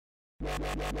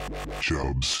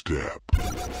Chub Step.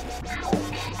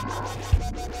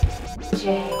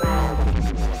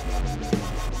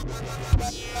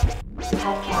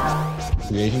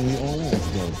 Creating the oil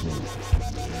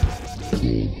judgment.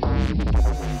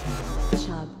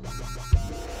 Chub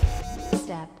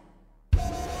Step.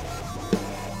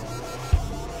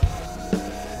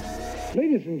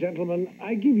 Ladies and gentlemen,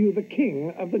 I give you the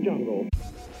king of the jungle.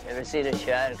 Ever seen a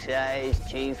shark's eyes,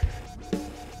 Chief?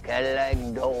 Kinda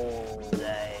like doll's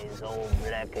eyes, all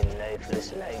black and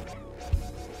lifeless like.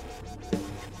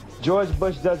 George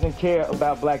Bush doesn't care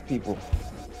about black people.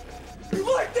 You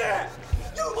like that?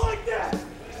 You like that?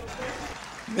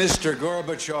 Mr.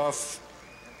 Gorbachev,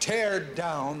 tear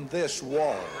down this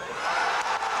wall.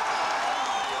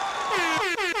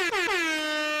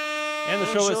 And the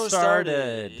show has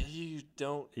started. You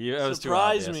don't That was too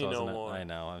surprise obvious, me wasn't no it? more. I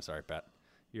know. I'm sorry, Pat.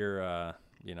 You're, I'm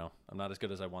not as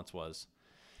good as I once was.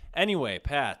 Anyway,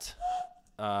 Pat,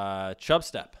 Chub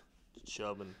Step.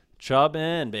 Chubbing. Chub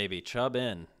in, baby. Chub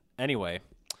in. Anyway,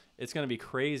 it's going to be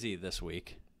crazy this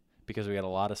week because we got a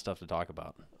lot of stuff to talk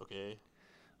about. Okay.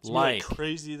 It's gonna be Like,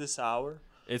 crazy this hour.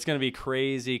 it's going to be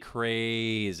crazy.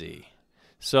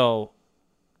 So,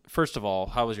 first of all,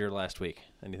 how was your last week?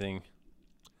 Anything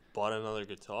Bought another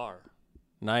guitar.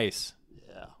 nice?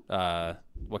 Yeah.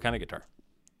 What kind of guitar?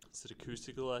 It's an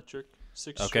acoustic electric,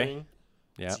 6 Okay. string.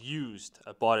 Yeah. It's used.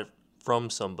 I bought it from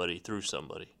somebody, through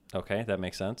somebody. Okay, that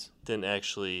makes sense. Didn't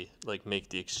actually make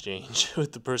the exchange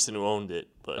with the person who owned it,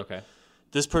 but Okay.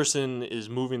 this person is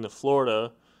moving to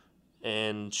Florida,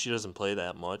 and she doesn't play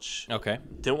that much. Okay.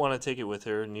 Didn't want to take it with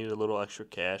her. Needed a little extra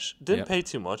cash. Didn't Yep. pay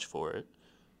too much for it,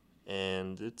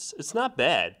 and it's not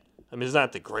bad. I mean, it's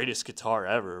not the greatest guitar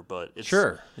ever, but it's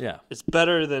Sure. Yeah. It's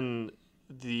better than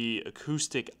the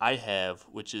acoustic I have,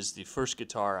 which is the first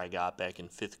guitar I got back in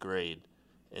 5th grade.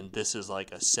 And this is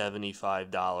like a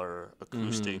 $75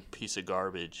 acoustic piece of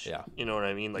garbage. Yeah. You know what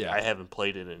I mean? Like, Yeah. I haven't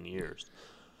played it in years.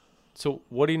 So,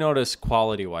 what do you notice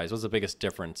quality-wise? What's the biggest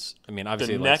difference? I mean, The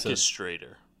obviously, neck is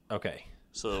straighter. okay.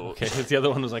 So, Okay, 'cause the other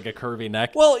one was like a curvy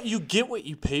neck. well, you get what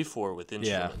you pay for with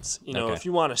instruments. You know, Okay. if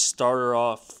you want a starter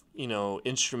off,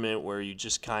 instrument where you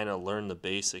just kind of learn the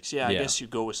basics, I Yeah. guess you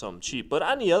go with something cheap. But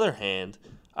on the other hand,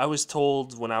 I was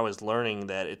told when I was learning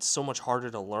that it's so much harder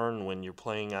to learn when you're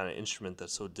playing on an instrument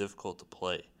that's so difficult to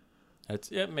play.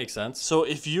 It makes sense. So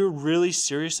if you're really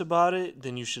serious about it,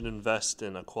 then you should invest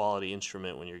in a quality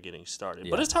instrument when you're getting started.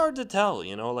 But Yeah. it's hard to tell,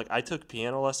 Like, I took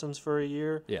piano lessons for a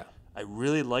year. Yeah. I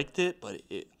really liked it, but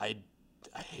I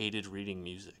hated reading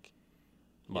music.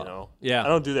 Yeah. I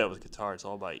don't do that with guitar. It's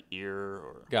all by ear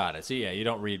or. Got it. So, yeah, you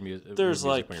don't read music There's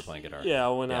when you're playing guitar. Yeah,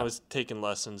 when Yeah. I was taking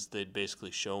lessons, they'd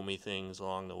basically show me things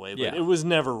along the way, but Yeah. it was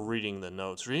never reading the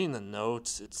notes. Reading the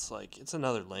notes, it's like it's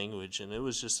another language, and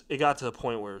it got to the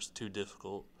point where it was too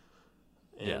difficult.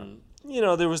 And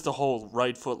there was the whole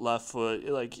right foot, left foot,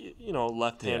 left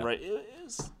hand, Yeah. right.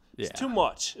 It's Yeah. too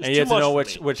much. It's And you too have to know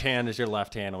much for me. which hand is your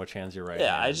left hand and which hand's your right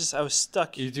Yeah, hand. I was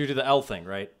stuck. You do the L thing,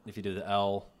 right? If you do the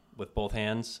L with both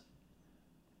hands,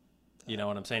 you know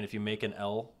what I'm saying? If you make an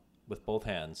L with both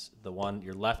hands,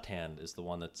 your left hand is the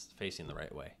one that's facing the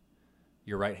right way.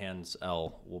 Your right hand's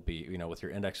L will be, with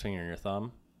your index finger and your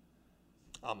thumb.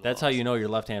 That's how you know your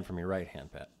left hand from your right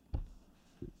hand, Pat.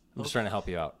 I'm just trying to help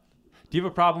you out. Do you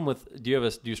have a problem with? Do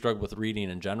you struggle with reading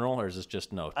in general, or is this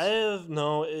just notes?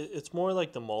 It's more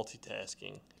like the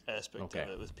multitasking aspect Okay. of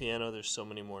it. With piano, there's so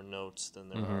many more notes than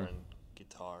there are in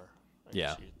guitar. I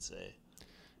guess you could say.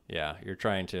 Yeah, you're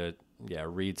trying to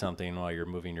read something while you're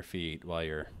moving your feet, while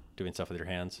you're doing stuff with your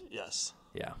hands. Yes.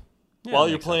 Yeah. While that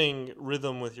you're makes sense. playing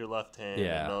rhythm with your left hand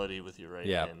Yeah. and melody with your right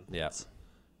Yeah, hand. yeah. It's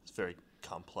very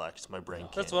complex. My brain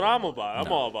can't. That's what I'm about.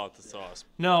 I'm all about the sauce.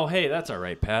 No, hey, that's all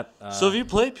right, Pat. So if you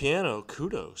play piano,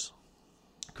 kudos.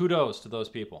 Kudos to those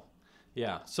people.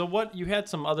 Yeah. So you had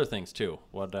some other things too.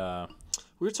 What?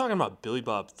 We were talking about Billy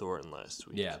Bob Thornton last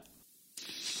week. Yeah.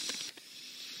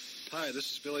 Hi,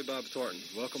 this is Billy Bob Thornton.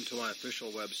 Welcome to my official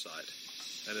website.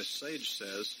 And as Sage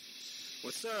says,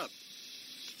 what's up?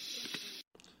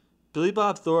 Billy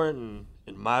Bob Thornton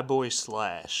and my boy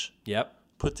Slash Yep.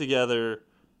 put together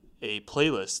a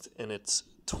playlist, and it's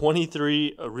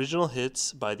 23 original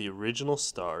hits by the original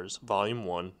stars, Volume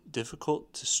 1,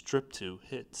 Difficult to Strip to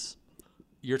Hits.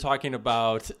 You're talking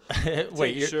about.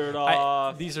 Wait, your shirt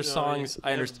off. These are you know, songs.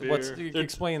 I have understand. beer.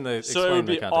 Explain the. So it would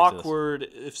be context of this. awkward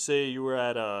if, say, you were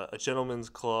at a gentleman's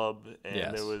club and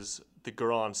Yes. there was the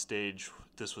girl on stage.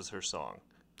 This was her song.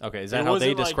 Okay, is It that how they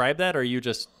wasn't like- describe that, or are you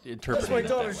just interpreting it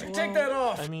that way? Take that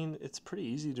off. I mean, it's pretty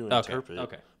easy to Okay. interpret.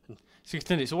 Okay. So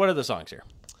continue. So what are the songs here?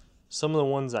 Some of the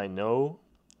ones I know: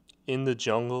 "In the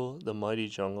Jungle, the Mighty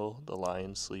Jungle, the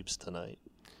Lion Sleeps Tonight."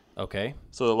 Okay.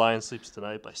 So The Lion Sleeps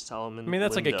Tonight by Solomon. I mean,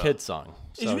 that's like a Linda. kid's song.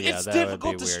 So, yeah, It's that would be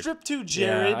difficult to weird. strip to,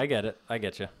 Jared. Yeah, I get it. I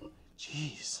get you.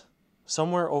 Jeez.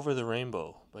 Somewhere Over the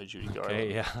Rainbow by Judy Garland.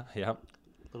 Okay, yeah, yeah. A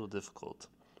little difficult.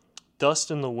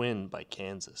 Dust in the Wind by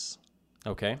Kansas.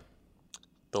 Okay.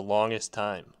 The Longest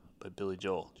Time by Billy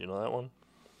Joel. Do you know that one?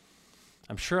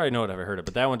 I'm sure I know it if I heard it,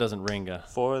 but that one doesn't ring.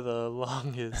 For the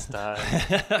longest time.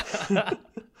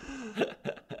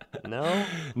 No?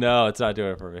 No, it's not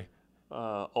doing it for me.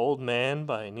 Old Man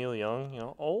by Neil Young. You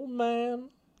know, Old Man.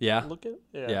 Yeah. Look at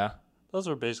Yeah. Those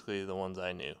were basically the ones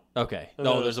I knew. Okay. And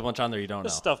No, there's a bunch on there you don't know.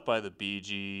 There's stuff by the Bee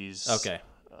Gees. Okay.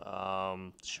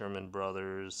 Sherman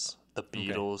Brothers. The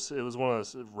Beatles. It was one of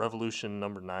those Revolution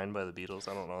 #9 by the Beatles.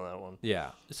 I don't know that one.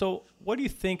 Yeah. So what do you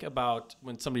think about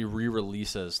when somebody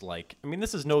re-releases, like, I mean,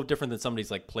 this is no different than somebody's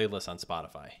like playlist on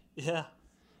Spotify. Yeah.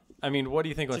 I mean, what do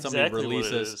you think when It's somebody exactly what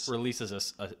it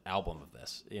releases an album of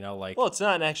this? You know, like. Well, it's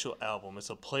not an actual album. It's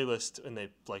a playlist, and they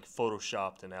like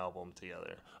photoshopped an album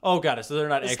together. Oh, got it. So they're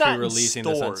not It's actually not in releasing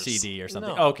this on stores. CD or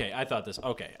something. No. Okay, I thought this.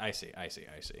 Okay, I see.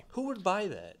 Who would buy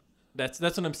that? That's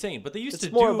what I'm saying. But they used It's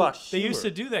to more do. about They used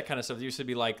humor. to do that kind of stuff. They used to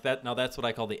be like that. Now that's what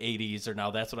I call the '80s, or now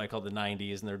that's what I call the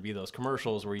 '90s, and there'd be those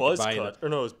commercials where you could buy Buzzcut, or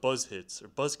no, it was Buzz Hits or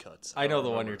Buzz Cuts. I know don't the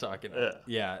one remember. you're talking about.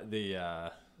 Yeah.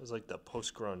 The. It was like the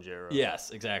post-grunge era. Yes,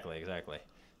 exactly.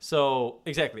 So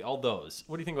exactly all those.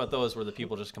 What do you think about those? Where the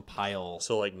people just compile?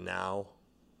 So like now.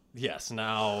 Yes,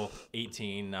 now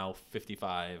 18, now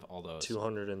 55, all those.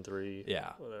 203.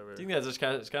 Yeah. Whatever. I think that's just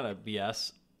kind of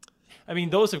BS. I mean,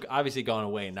 those have obviously gone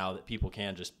away now that people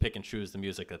can just pick and choose the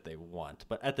music that they want.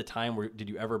 But at the time, did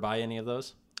you ever buy any of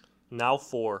those? Now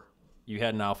 4. You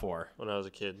had Now 4. When I was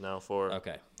a kid, Now 4.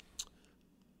 Okay.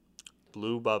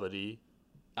 Blue Babadi.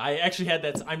 I actually had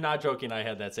that. I'm not joking. I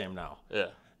had that same Now. Yeah.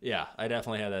 Yeah, I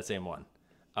definitely had that same one.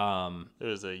 There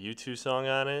was a U2 song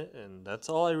on it, and that's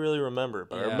all I really remember.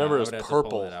 But I Yeah, remember I it was would have to pull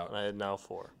purple, that out. and I had Now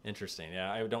 4. Interesting.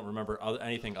 Yeah, I don't remember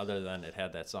anything other than it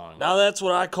had that song. Now that's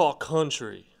what I call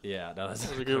country. Yeah, no,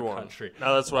 that's a good one. Country.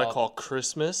 Now that's what I Well, call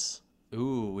Christmas.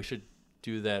 Ooh, we should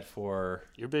do that for.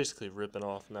 You're basically ripping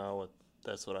off now what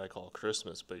that's what I call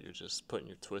Christmas, but you're just putting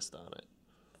your twist on it.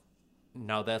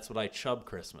 Now that's what I chub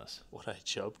Christmas. What I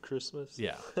chub Christmas?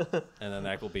 Yeah, and then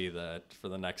that will be for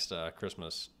the next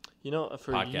Christmas. You know,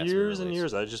 for podcast we years and release.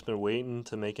 years, I've just been waiting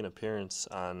to make an appearance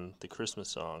on the Christmas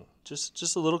song.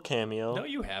 Just a little cameo. No,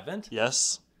 you haven't.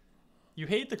 Yes, You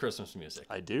hate the Christmas music.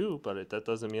 I do, but that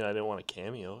doesn't mean I didn't want a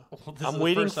cameo. Well, this is I'm the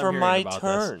waiting first I'm for hearing my about this.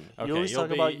 turn. Okay, You always you'll talk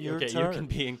be- about your okay, turn. You can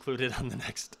be included on the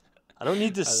next. I don't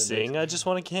need to the next- sing. I just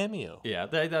want a cameo. Yeah,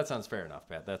 that sounds fair enough,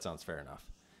 Pat. That sounds fair enough.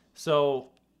 So,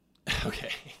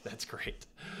 okay, that's great.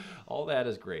 All that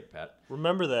is great, Pat.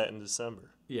 Remember that in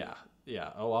December. Yeah.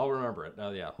 Oh, I'll remember it.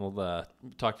 Oh, yeah. We'll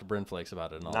talk to Bryn Flakes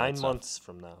about it and all that 9 stuff. months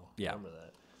from now. Yeah. Remember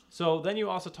that. So then you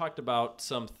also talked about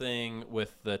something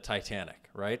with the Titanic,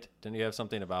 right? Didn't you have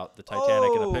something about the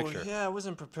Titanic in a picture? Yeah, I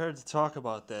wasn't prepared to talk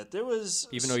about that. There was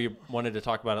Even though you wanted to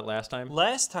talk about it last time?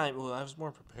 last time. Well, I was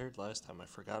more prepared last time. I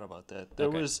forgot about that. There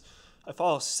Okay. was. I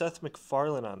follow Seth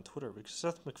MacFarlane on Twitter because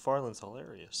Seth MacFarlane's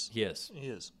hilarious. He is. He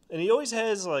is, and he always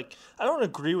has like. I don't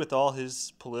agree with all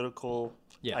his political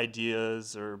Yeah.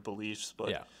 ideas or beliefs, but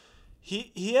Yeah.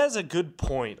 he has a good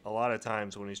point a lot of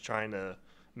times when he's trying to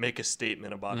make a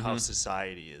statement about how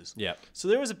society is. Yeah. So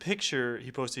there was a picture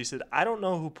he posted. He said, "I don't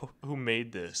know who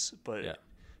made this, but Yeah.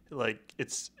 like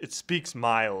it speaks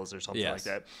miles or something Yes. like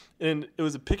that." And it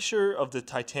was a picture of the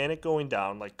Titanic going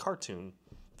down, like cartoon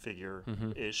figure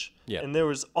ish. Yeah. And there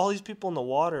was all these people in the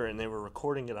water, and they were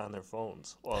recording it on their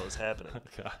phones while it was happening.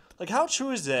 God. Like, how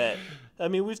true is that? I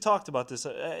mean, we've talked about this.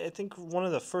 I think one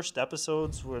of the first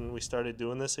episodes when we started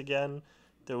doing this again,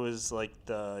 there was like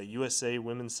the USA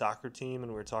women's soccer team,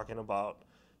 and we were talking about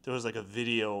there was like a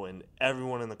video, and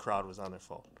everyone in the crowd was on their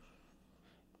phone.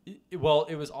 Well,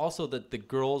 it was also that the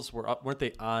girls weren't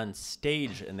they on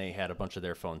stage and they had a bunch of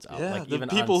their phones out? Yeah, like the even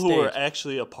people on who were stage.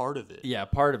 actually a part of it. Yeah,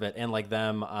 part of it, and like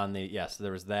them on the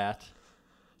there was that.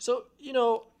 So, you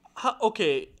know,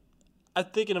 okay, I'm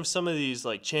thinking of some of these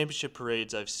like championship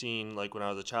parades I've seen like when I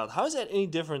was a child. How is that any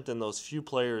different than those few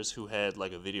players who had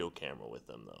like a video camera with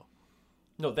them though?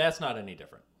 No, that's not any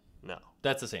different. No.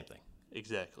 That's the same thing.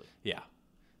 Exactly. Yeah.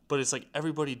 But it's like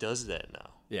everybody does that now.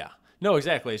 Yeah. No,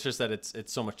 exactly. It's just that it's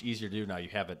so much easier to do now. You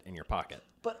have it in your pocket.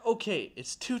 But okay,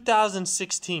 it's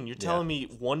 2016. You're Yeah. telling me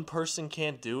one person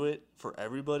can't do it for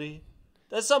everybody?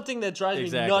 That's something that drives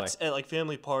Exactly. me nuts at like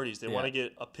family parties. They Yeah. want to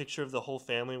get a picture of the whole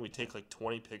family, and we take like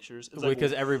 20 pictures. It's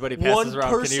Because like, everybody one passes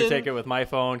around. Can you person- take it with my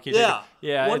phone? Can you Yeah, take it?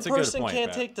 Yeah, one it's a good person point. can't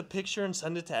Pat. take the picture and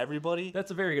send it to everybody. That's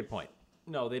a very good point.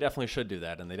 No, they definitely should do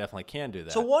that, and they definitely can do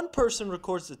that. So one person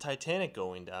records the Titanic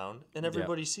going down, and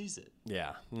everybody sees it.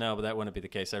 Yeah, no, but that wouldn't be the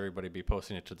case. Everybody would be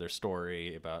posting it to their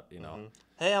story about,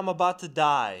 Hey, I'm about to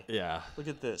die. Yeah. Look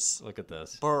at this. Look at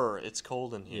this. Burr, it's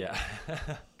cold in here.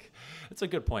 Yeah. It's a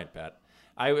good point, Pat.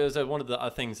 I was one of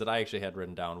the things that I actually had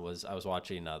written down was I was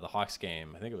watching the Hawks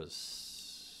game. I think it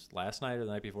was last night or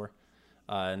the night before,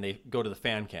 and they go to the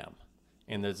fan cam,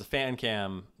 and there's a fan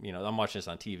cam. I'm watching this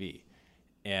on TV,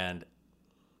 and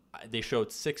they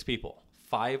showed 6 people.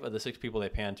 5 of the 6 people they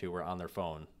panned to were on their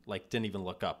phone, like didn't even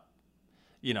look up.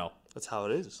 That's how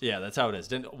it is. Yeah, that's how it is.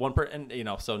 Didn't one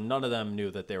so none of them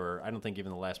knew that they were. I don't think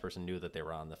even the last person knew that they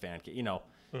were on the fan cam.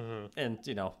 And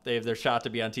they have their shot to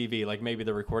be on TV. Like maybe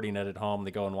they're recording it at home.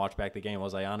 They go and watch back the game.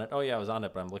 Was I on it? Oh yeah, I was on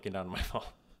it, but I'm looking down at my phone.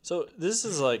 So this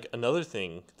is like another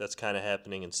thing that's kind of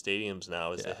happening in stadiums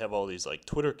now is they have all these like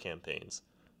Twitter campaigns.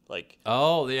 Like,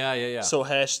 oh yeah. So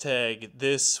hashtag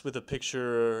this with a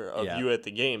picture of you at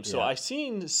the game. So I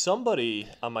seen somebody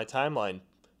on my timeline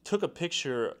took a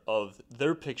picture of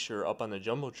their picture up on the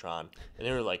Jumbotron, and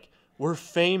they were like, "We're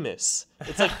famous."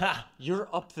 It's like you're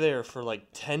up there for like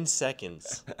 10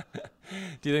 seconds.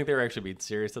 Do you think they were actually being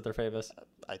serious that they're famous?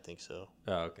 I think so.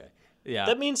 Oh, okay. Yeah.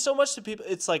 That means so much to people.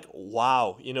 It's like,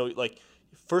 wow, like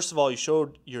first of all, you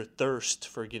showed your thirst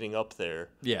for getting up there.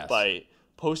 Yes. By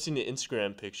posting the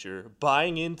Instagram picture,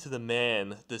 buying into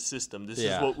the system. This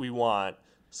is what we want.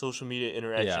 Social media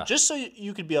interaction. Just so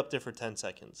you could be up there for 10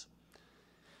 seconds.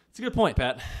 It's a good point,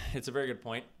 Pat. It's a very good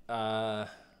point.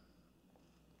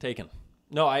 Taken.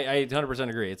 No, I 100%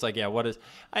 agree. It's like, what is...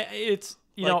 It's,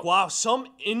 wow, some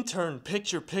intern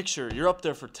picture. You're up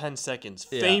there for 10 seconds.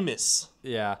 Yeah. Famous.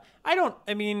 Yeah.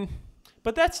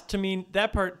 But that's, to me,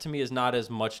 that part to me is not as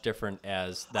much different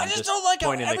as them I just don't like how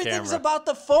pointing the everything's camera. about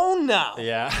the phone now.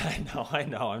 Yeah, I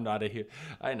know. I'm not a huge...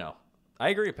 I know. I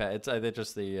agree, Pat. It's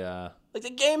just the... Like the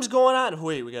game's going on.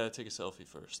 Wait, we gotta take a selfie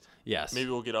first. Yes. Maybe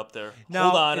we'll get up there. No,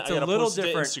 Hold on, it's I gotta a little post it to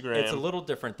different. Instagram. It's a little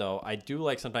different though. I do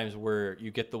like sometimes where you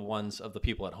get the ones of the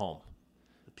people at home.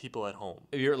 The people at home.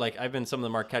 If you're like, I've been some of the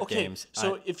Marquette games.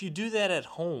 So if you do that at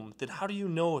home, then how do you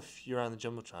know if you're on the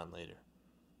Jumbotron later?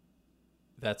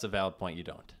 That's a valid point. You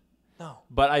don't. No.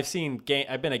 But I've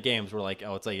been at games where like,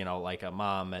 it's like, like a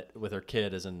mom with her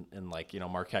kid is in like,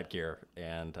 Marquette gear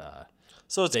and.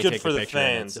 So it's good for the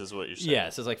fans, is what you're saying.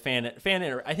 Yes, it's like fan.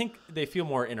 I think they feel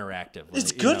more interactive.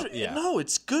 It's good. No,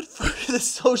 it's good for the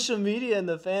social media and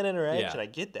the fan interaction. Yeah. I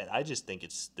get that. I just think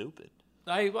it's stupid.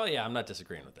 I'm not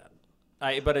disagreeing with that.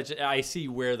 I see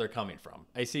where they're coming from.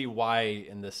 I see why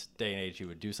in this day and age you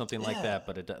would do something like that.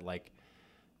 But I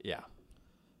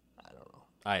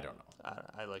don't know.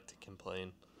 I like to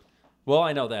complain. Well,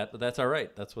 I know that, but that's all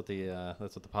right. That's what the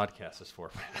podcast is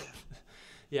for.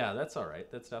 Yeah, that's all right.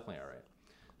 That's definitely all right.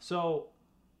 So,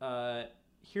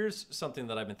 here's something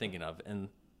that I've been thinking of, and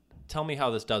tell me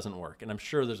how this doesn't work. And I'm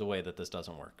sure there's a way that this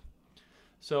doesn't work.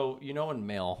 So, in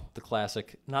mail, the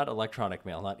classic, not electronic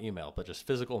mail, not email, but just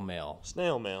physical mail.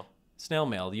 Snail mail,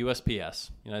 the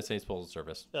USPS, United States Postal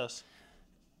Service. Yes.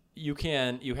 You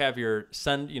have your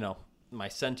send, my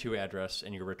send to address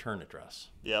and your return address.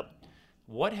 Yep.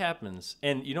 What happens,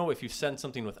 and if you send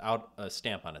something without a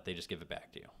stamp on it, they just give it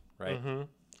back to you, right? Mm-hmm.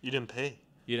 You didn't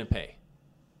pay.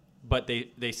 But they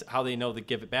how they know to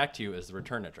give it back to you is the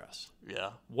return address.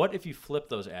 Yeah. What if you flip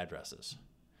those addresses?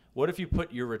 What if you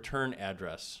put your return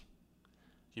address?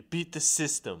 You beat the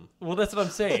system. Well, that's what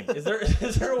I'm saying. Is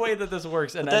there a way that this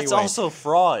works in any way? That's also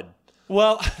fraud.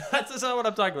 Well, that's not what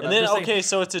I'm talking about. And then,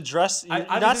 so it's addressed. You're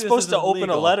not supposed to open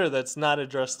a letter that's not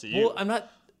addressed to you. Well, I'm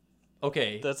not.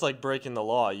 Okay. That's like breaking the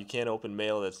law. You can't open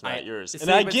mail that's not yours. And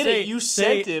I get it. You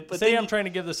sent it, but say I'm trying to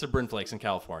give this to Bryn Flakes in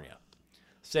California.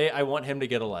 Say I want him to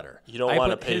get a letter. You don't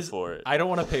want to pay for it. I don't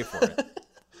want to pay for it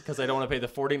because I don't want to pay the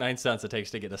 49 cents it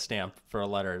takes to get a stamp for a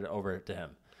letter over to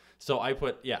him. So I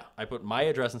put my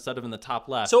address instead of in the top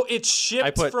left. So it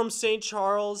shipped from St.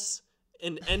 Charles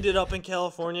and ended up in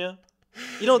California?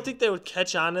 You don't think they would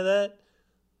catch on to that?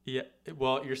 Yeah,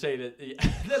 well, you're saying that. Yeah,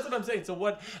 that's what I'm saying. So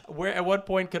at what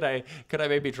point could I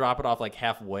maybe drop it off like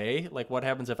halfway? Like what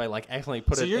happens if I like accidentally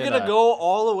put it? So you're gonna go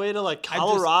all the way to like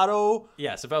Colorado?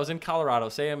 Yes, if I was in Colorado,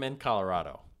 say I'm in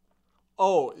Colorado.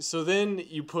 Oh, so then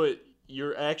you put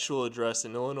your actual address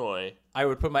in Illinois. I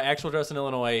would put my actual address in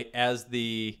Illinois as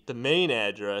the main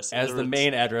address. As the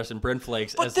main address, and Bryn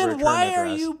Flakes as the return address. But then why are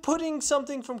you putting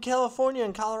something from California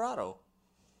in Colorado?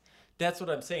 That's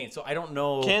what I'm saying. So I don't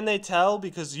know. Can they tell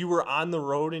because you were on the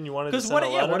road and you wanted to send a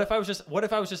letter? Yeah. What if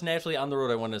I was just naturally on the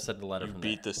road? I wanted to send a letter. You from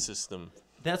beat there. the system.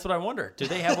 That's what I wonder. Do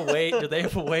they have a way? Do they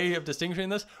have a way of distinguishing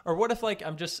this? Or what if like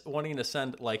I'm just wanting to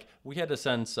send we had to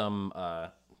send some.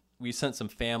 We sent some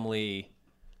family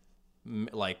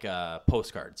like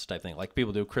postcards type thing, like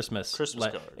people do Christmas cards.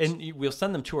 and we'll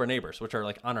send them to our neighbors, which are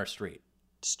like on our street.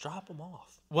 Just drop them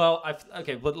off. Well,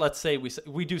 okay, but let's say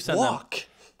we do send Walk. them.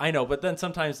 I know, but then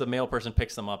sometimes the mail person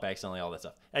picks them up accidentally, all that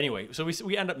stuff. Anyway, so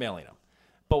we end up mailing them.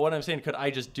 But what I'm saying, could I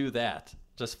just do that?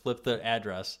 Just flip the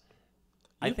address?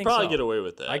 I think probably so. get away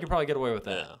with that. I could probably get away with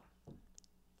that. Yeah.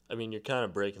 I mean, you're kind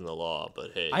of breaking the law,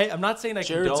 but hey. I'm not saying I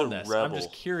Jared's condone a this. rebel. I'm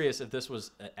just curious if this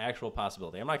was an actual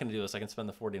possibility. I'm not going to do this. I can spend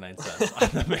the 49 cents on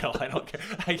the mail. I don't care.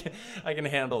 I can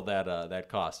handle that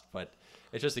cost. But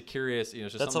it's just a curious,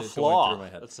 it's just that's something a that's going flaw. through my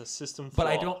head. That's a system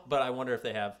flaw. But I wonder if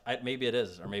they have. Maybe it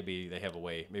is, or maybe they have a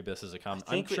way. Maybe this is a common.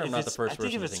 I'm sure I'm if not the it's- first I think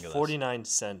person if to it's think of 49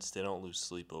 cents, they don't lose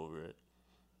sleep over it.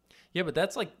 Yeah, but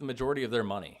that's like the majority of their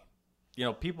money.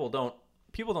 People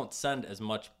don't send as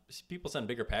much. People send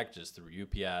bigger packages through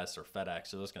UPS or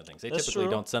FedEx or those kind of things. They That's typically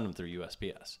true. don't send them through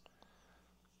USPS.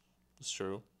 It's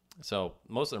true. So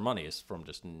most of their money is from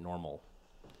just normal.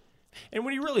 And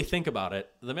when you really think about it,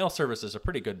 the mail service is a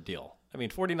pretty good deal. I mean,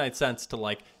 49 cents to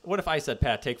what if I said,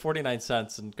 Pat, take 49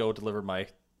 cents and go deliver my,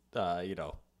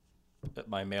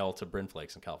 my mail to Bryn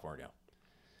Flakes in California.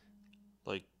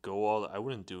 Like, I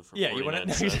wouldn't do it for 49 Yeah, you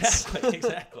wouldn't. cents.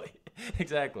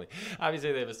 Exactly.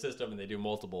 Obviously, they have a system and they do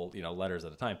multiple, letters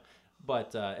at a time.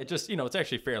 But it just, it's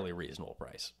actually a fairly reasonable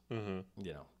price. Mm-hmm.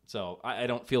 So I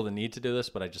don't feel the need to do this,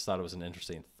 but I just thought it was an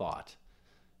interesting thought.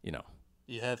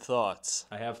 You have thoughts.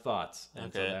 I have thoughts. And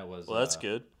Okay. so that was. Well, that's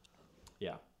good.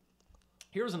 Yeah.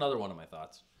 Here's another one of my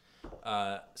thoughts.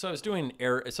 So I was doing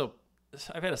So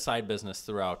I've had a side business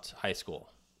throughout high school.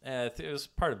 It was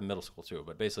part of middle school too,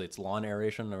 but basically it's lawn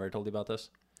aeration. Have I already told you about this?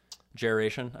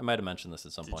 Geration. I might have mentioned this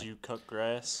at some point. Did you cut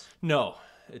grass? No,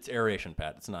 it's aeration,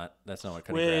 Pat. That's not what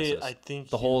cutting grass is. I think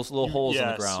the little holes in the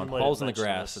yes, you ground, might have holes in the mentioned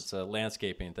grass. this. It's a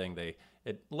landscaping thing.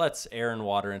 It lets air and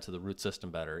water into the root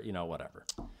system better. Whatever.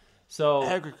 So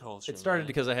Agriculture. It started man.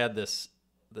 because I had this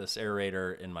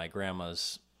aerator in my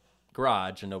grandma's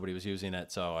garage and nobody was using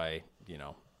it. So I,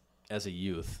 as a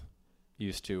youth,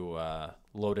 used to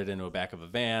load it into the back of a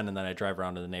van, and then I drive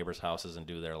around to the neighbors' houses and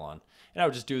do their lawn. And I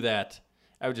would just do that.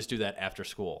 After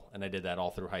school, and I did that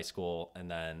all through high school. And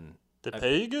then They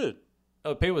pay you good.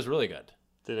 Oh, pay was really good.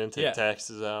 They didn't take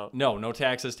taxes out. No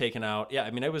taxes taken out. Yeah, I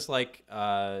mean, it was like,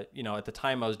 at the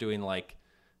time I was doing like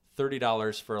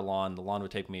 $30 for a lawn. The lawn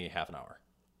would take me half an hour.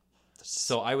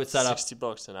 So I would set up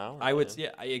 $60 an hour. I would,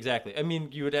 yeah, exactly. I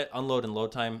mean, you would unload and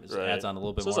load time adds on a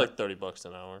little bit more. So it's like $30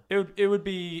 an hour. It would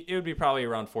be probably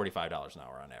around $45 an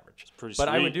hour on average. It's pretty but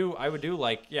sweet. I would do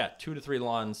like 2 to 3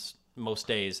 lawns most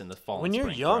days in the fall. When and you're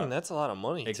spring young, throughout. that's a lot of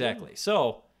money. Exactly. Too.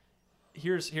 So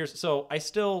so I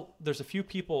still, there's a few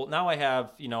people now I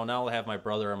have my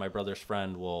brother and my brother's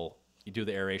friend will do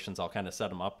the aerations. I'll kind of set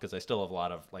them up because I still have a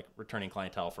lot of like returning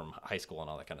clientele from high school and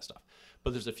all that kind of stuff.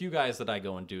 But there's a few guys that I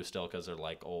go and do still because they're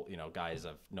like old, guys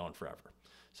I've known forever.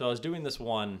 So I was doing this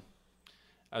one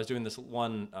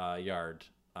yard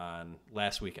on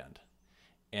last weekend,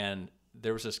 and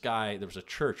there was a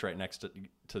church right next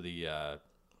to the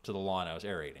lawn I was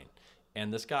aerating,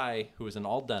 and this guy who was in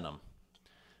all denim,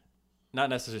 not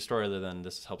necessarily a story other than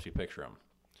this helps you picture him.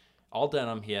 All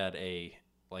denim, he had a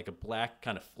black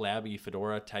kind of flabby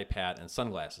fedora type hat and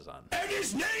sunglasses on. And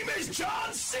his name is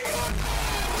John C.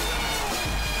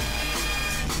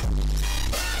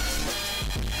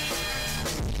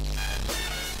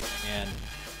 And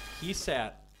he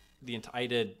sat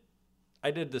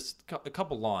I did this a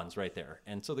couple lawns right there,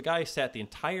 and so the guy sat the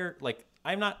entire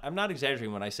I'm not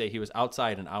exaggerating when I say he was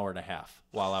outside an hour and a half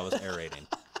while I was aerating,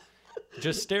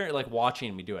 just staring,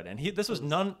 watching me do it. And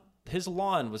his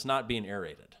lawn was not being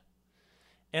aerated.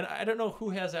 And I don't know who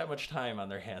has that much time on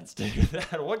their hands to do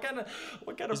that. What kind of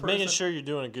He's person? making sure you're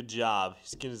doing a good job.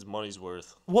 He's getting his money's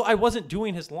worth. Well, I wasn't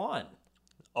doing his lawn.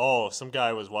 Oh, some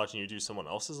guy was watching you do someone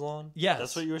else's lawn? Yes.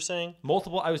 That's what you were saying?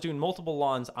 I was doing multiple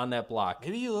lawns on that block.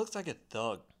 Maybe you looked like a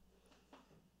thug.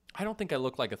 I don't think I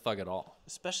look like a thug at all.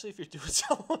 Especially if you're doing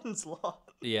someone's lawn.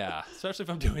 Yeah, especially if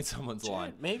I'm doing someone's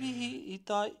lawn. Maybe he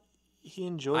thought he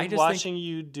enjoyed I just watching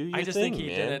you do your thing, I just think he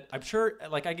man. did it. I'm sure,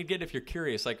 I could get if you're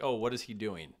curious, what is he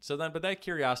doing? But that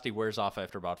curiosity wears off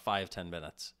after about 5-10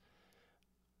 minutes.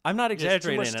 I'm not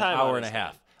exaggerating, an hour and a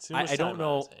half. I don't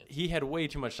know. He had way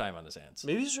too much time on his hands.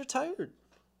 Maybe he's retired.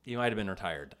 He might have been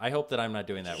retired. I hope that I'm not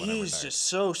doing that when I'm retired. He's just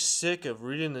so sick of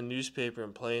reading the newspaper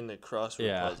and playing the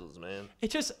crossword puzzles, man.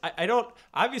 It just, I don't,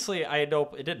 obviously, I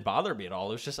don't, it didn't bother me at all.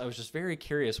 It was just, I was just very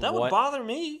curious. That would bother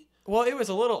me. Well, it was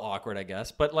a little awkward, I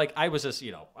guess, but I was just,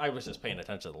 I was just paying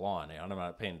attention to the lawn, and I'm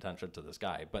not paying attention to this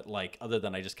guy. But other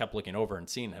than I just kept looking over and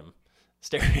seeing him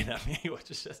staring at me, which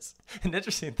is just an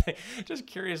interesting thing. Just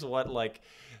curious what,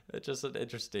 just an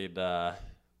interesting,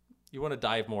 You want to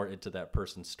dive more into that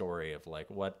person's story of like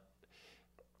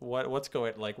what's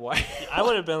going, like why. I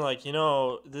would have been like,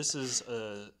 this is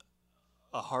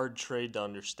a hard trade to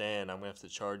understand. I'm gonna have to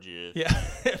charge you. Yeah,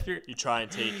 if you try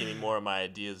and take any more of my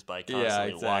ideas by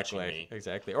constantly watching me.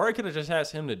 Exactly. Or I could have just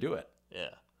asked him to do it.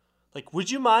 Yeah. Like,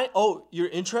 would you mind? Oh, you're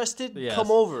interested? Yes.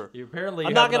 Come over.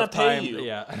 I'm not gonna pay you.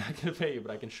 Yeah, I'm not gonna pay you,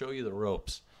 but I can show you the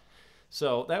ropes.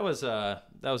 So that was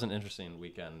an interesting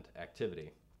weekend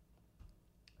activity.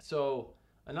 So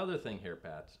another thing here,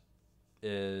 Pat,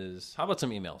 is how about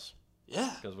some emails?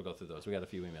 Yeah. Because we'll go through those. We got a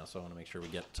few emails, so I want to make sure we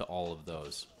get to all of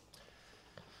those.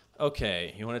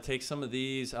 Okay, you want to take some of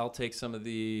these? I'll take some of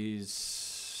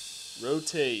these.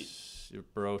 Rotate.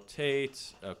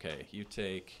 Okay, you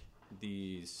take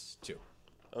these two.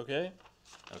 Okay.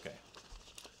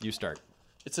 You start.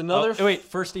 It's another... wait,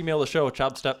 first email the show,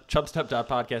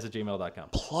 chubstep.podcast@gmail.com.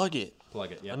 Plug it,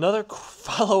 yeah. Another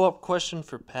follow-up question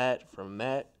for Pat from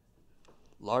Matt.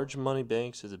 Large money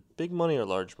banks. Is it big money or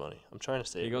large money? I'm trying to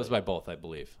say it. It goes by both, I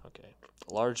believe. Okay.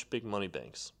 Large, big money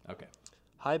banks. Okay.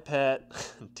 Hi, Pat.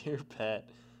 Dear Pat,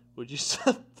 would you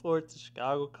support the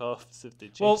Chicago Cubs if they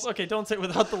change... Well, okay, don't say it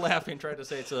without the laughing. Try to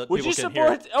say it so that would people you can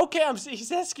hear support... it. Okay,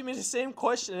 he's asking me the same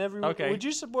question every week. Okay. Would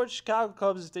you support Chicago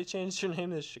Cubs if they changed their name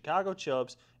to the Chicago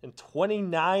Chubs and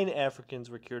 29 Africans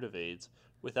were cured of AIDS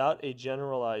without a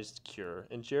generalized cure,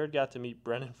 and Jared got to meet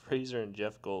Brendan Fraser and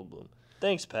Jeff Goldblum?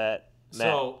 Thanks, Pat.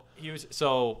 Matt.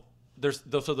 So there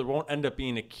won't end up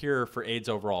being a cure for AIDS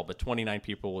overall, but 29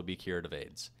 people will be cured of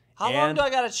AIDS. How long do I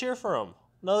got to cheer for him?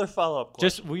 Another follow-up question.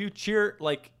 Just, will you cheer,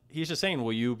 like, he's just saying,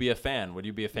 will you be a fan? Would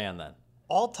you be a fan then?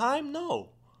 All time? No.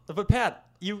 But Pat,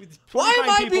 why am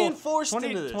I being forced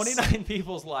into this? 29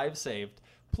 people's lives saved.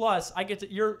 Plus, I get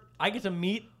to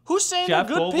meet Who's saying Jeff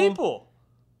they're good Goldblum. people?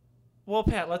 Well,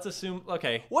 Pat, let's assume,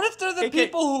 okay. What if they're the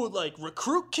people who, like,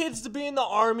 recruit kids to be in the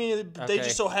army, they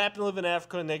just so happen to live in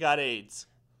Africa and they got AIDS?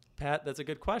 Pat, that's a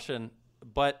good question,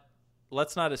 but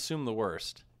let's not assume the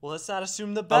worst. Well, let's not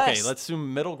assume the best. Okay, let's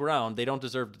assume middle ground. They don't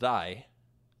deserve to die.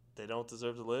 They don't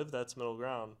deserve to live? That's middle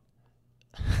ground.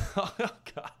 Oh,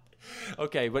 God.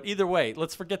 Okay, but either way,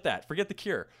 let's forget that. Forget the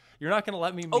cure. You're not going to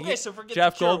let me meet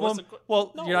Jeff Goldblum?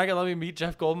 No. You're not going to let me meet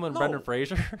Jeff Goldblum and Brendan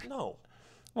Fraser? No.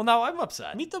 Well, now I'm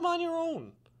upset. Meet them on your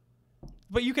own.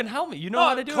 But you can help me. You know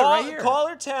how to do it right here. Call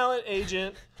our talent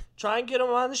agent. Try and get them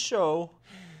on the show.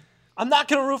 I'm not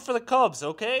going to root for the Cubs,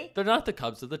 okay? They're not the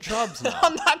Cubs. They're the Chubs now.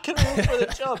 I'm not going to root for the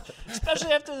Chubs.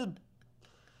 Especially after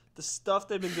the stuff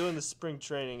they've been doing this spring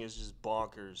training is just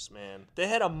bonkers, man. They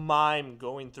had a mime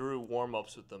going through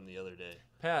warm-ups with them the other day.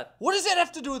 Pat. What does that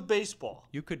have to do with baseball?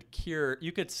 You could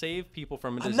save people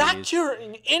from a disease. I'm not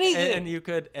curing anything. And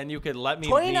you could let me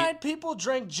 29 people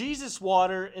drank Jesus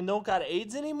water and don't got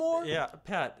AIDS anymore? Yeah,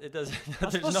 Pat, it doesn't. I'm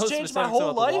There's supposed no to change my specifics whole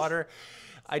about life? the water.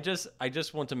 I just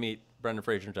want to meet Brendan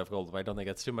Fraser and Jeff Goldblum. I don't think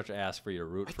that's too much to ask for you to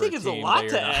root for a team. I think it's a lot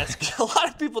to ask. A lot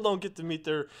of people don't get to meet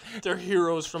their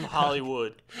heroes from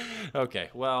Hollywood.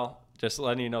 Okay, well, just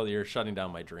letting you know that you're shutting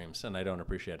down my dreams, and I don't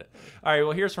appreciate it. All right,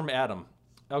 well, here's from Adam.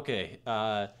 Okay,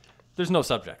 there's no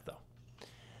subject, though.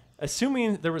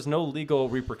 Assuming there was no legal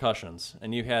repercussions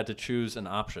and you had to choose an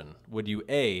option, would you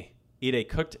A, eat a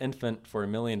cooked infant for $1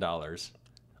 million,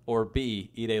 or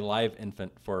B, eat a live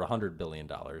infant for $100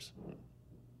 billion?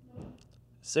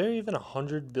 Is there even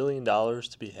 $100 billion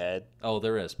to be had? Oh,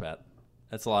 there is, Pat.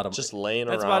 That's a lot of just laying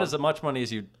That's around. about as much money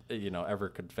as you ever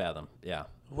could fathom. Yeah.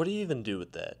 What do you even do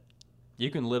with that? You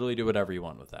can literally do whatever you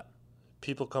want with that.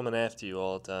 People coming after you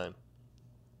all the time.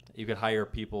 You could hire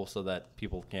people so that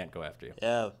people can't go after you.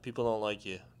 Yeah, people don't like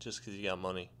you just because you got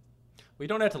money. Well, you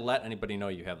don't have to let anybody know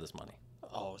you have this money.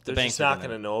 Oh, they're just not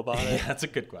going to know about it? Yeah, that's a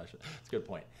good question. That's a good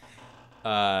point.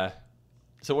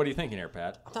 So what are you thinking here,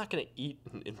 Pat? I'm not going to eat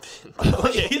an infant.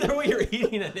 Either way, you're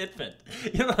eating an infant.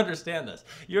 You don't understand this.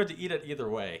 You have to eat it either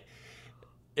way.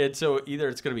 And so either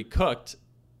it's going to be cooked,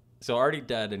 so already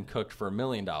dead and cooked for $1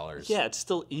 million. Yeah, it's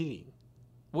still eating.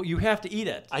 Well, you have to eat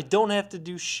it. I don't have to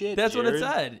do shit, That's Jared. what it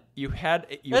said.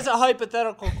 That's a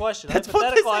hypothetical question. That's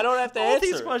hypothetical, I don't have to all answer.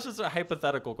 All these questions are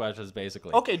hypothetical questions,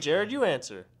 basically. Okay, Jared, you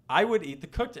answer. I would eat the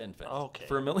cooked infant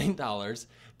for $1 million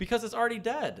because it's already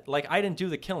dead. Like, I didn't do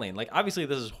the killing. Like, obviously,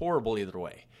 this is horrible either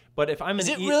way. But if I'm Is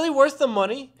it really worth the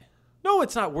money? No,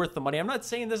 it's not worth the money. I'm not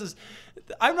saying this is...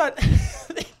 I'm not...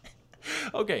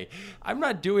 Okay, I'm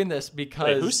not doing this because...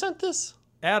 Wait, who sent this?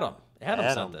 Adam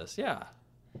sent this, yeah.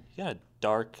 You got a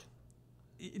dark...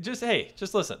 Just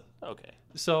listen. Okay.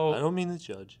 So... I don't mean to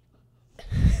judge.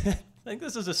 I think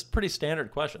this is a pretty standard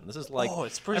question. This is like... Oh,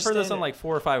 it's pretty I've heard this on standard. like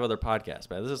 4 or 5 other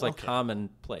podcasts, man. This is like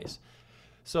commonplace.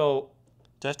 So...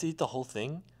 Do I have to eat the whole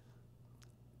thing?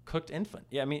 cooked infant.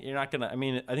 Yeah, I mean, you're not gonna. I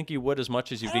mean, I think you would as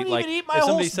much as you'd I don't eat. Like even eat my if whole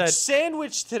somebody said,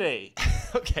 sandwich today.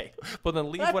 okay, well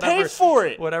then leave I whatever paid for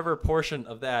it. whatever portion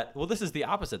of that. Well, this is the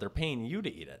opposite. They're paying you to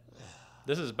eat it.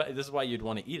 This is why you'd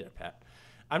want to eat it, Pat.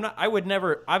 I would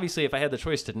never. Obviously, if I had the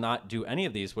choice to not do any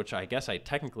of these, which I guess I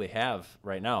technically have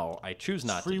right now, I choose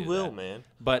not Free to do will, that. man.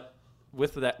 But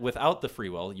without the free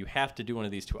will, you have to do one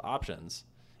of these two options.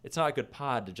 It's not a good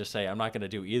pod to just say I'm not going to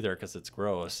do either because it's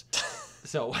gross.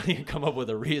 So why don't you come up with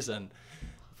a reason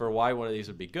for why one of these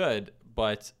would be good?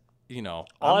 But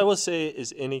all I will say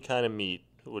is any kind of meat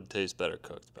would taste better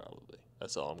cooked. Probably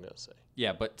that's all I'm gonna say.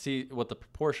 Yeah, but see what the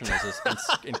proportion is it's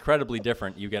incredibly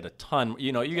different. You get a ton.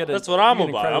 You get. That's what I'm you get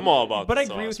about. I'm all about. But the I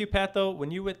agree sauce. with you, Pat. Though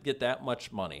when you would get that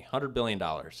much money, $100 billion,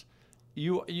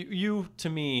 you to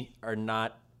me are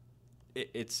not.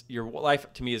 It's your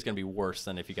life to me is going to be worse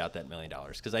than if you got that $1 million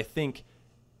because I think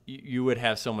you would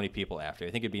have so many people after.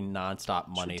 I think it'd be nonstop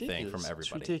money thing from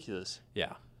everybody. It's ridiculous.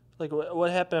 Yeah. Like what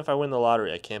happened if I win the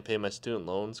lottery? I can't pay my student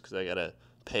loans because I gotta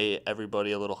pay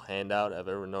everybody a little handout I've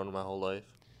ever known in my whole life.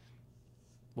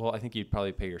 Well, I think you'd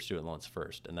probably pay your student loans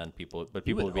first, and then people would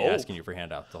would be hope. asking you for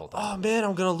handouts the whole time. Oh man,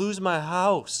 I'm gonna lose my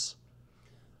house.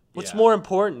 What's Yeah. more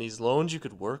important, these loans you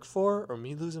could work for, or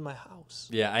me losing my house?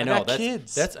 Yeah, I know. Got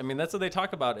kids. That's what they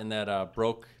talk about in that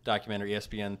Broke documentary,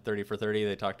 ESPN 30 for 30.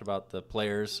 They talked about the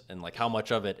players and like how much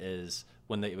of it is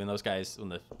when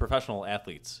the professional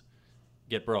athletes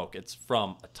get broke. It's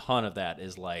from a ton of that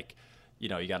is like, you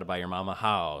got to buy your mom a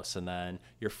house, and then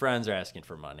your friends are asking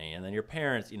for money, and then your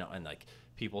parents, and like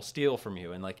people steal from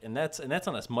you, and that's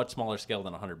on a much smaller scale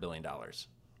than $100 billion.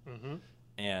 Mm-hmm.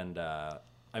 And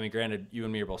I mean, granted, you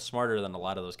and me are both smarter than a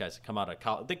lot of those guys that come out of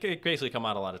college. They basically come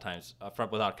out a lot of times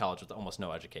without college with almost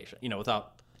no education.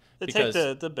 They take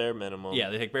the bare minimum. Yeah,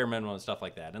 they take bare minimum and stuff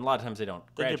like that. And a lot of times they don't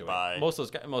They get graduate. by. Most of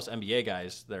those guys, most NBA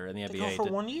guys, they're in the They NBA go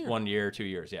for 1 year. 1 year, 2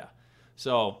 years, yeah.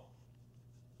 So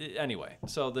anyway,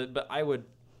 but I would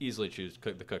easily choose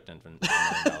the cooked infant.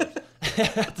 $1 million.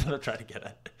 That's what I'm trying to get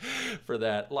at. For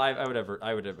that live,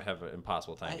 I would have an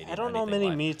impossible time eating. I don't know anything many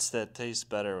live. meats that taste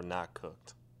better when not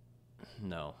cooked.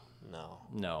 No.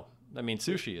 No. I mean,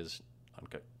 sushi is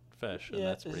uncooked fish, and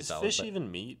that's pretty is solid. fish but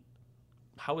even meat?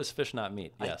 how is fish not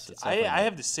meat? Yes, it's I definitely meat.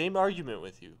 have the same argument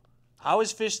with you. How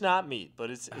is fish not meat?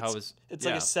 But it's How is- like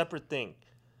yeah. a separate thing.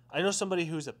 I know somebody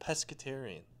who's a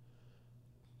pescatarian.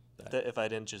 If I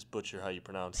didn't just butcher how you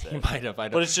pronounce that. You might have. I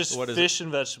don't, But it's just what is fish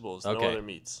and vegetables, no Okay. other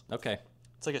meats. Okay.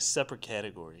 It's like a separate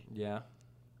category. Yeah.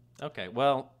 Okay.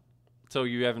 Well, so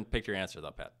you haven't picked your answer though,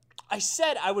 Pat. I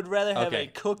said I would rather have Okay. a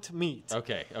cooked meat.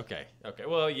 Okay.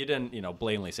 Well, you didn't,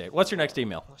 blatantly say it. What's your next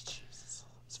email? Oh, Jesus.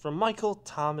 It's from Michael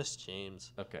Thomas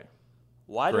James. Okay.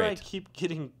 Why do I Great. keep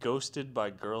getting ghosted by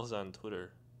girls on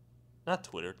Twitter? Not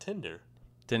Twitter, Tinder.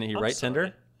 Didn't he I'm write sorry.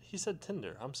 Tinder? He said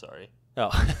Tinder. I'm sorry. Oh,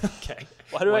 okay.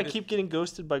 Why do I did- keep getting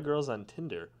ghosted by girls on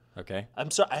Tinder? Okay. I'm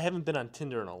sorry. I haven't been on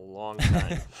Tinder in a long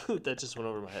time. That just went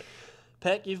over my head.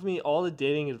 Pat, give me all the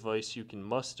dating advice you can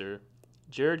muster.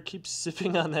 Jared keeps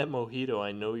sipping on that mojito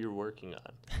I know you're working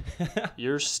on.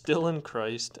 You're still in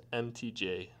Christ,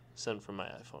 MTJ. Sent from my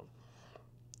iPhone.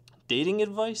 Dating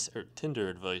advice or Tinder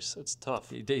advice? That's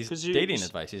tough. He's 'Cause dating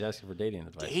advice. He's asking for dating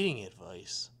advice. Dating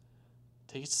advice.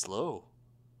 Take it slow.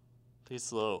 Take it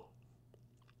slow.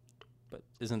 But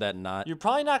isn't that not? You're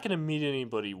probably not going to meet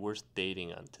anybody worth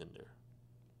dating on Tinder.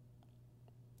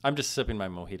 I'm just sipping my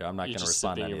mojito. I'm not You're going to just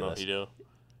respond to sipping any your of this. mojito.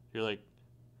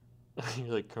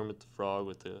 You're like Kermit the Frog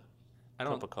with the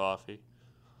cup of coffee.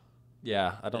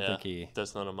 Yeah, I don't think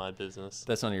That's none of my business.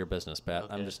 That's none of your business, Pat.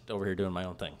 I'm Okay. just over here doing my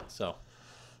own thing. So.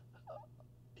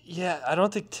 Yeah, I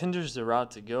don't think Tinder's the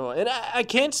route to go. And I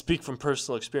can't speak from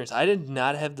personal experience. I did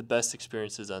not have the best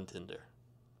experiences on Tinder.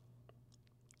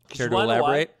 'Cause Care you to wanna know why?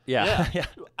 elaborate? Yeah.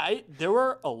 Yeah. There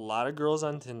were a lot of girls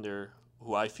on Tinder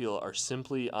who I feel are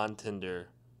simply on Tinder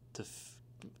to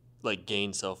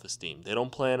gain self-esteem. They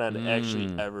don't plan on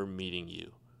actually ever meeting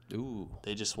you. Ooh.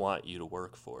 They just want you to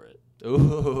work for it.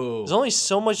 Ooh. There's only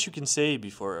so much you can say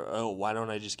before, why don't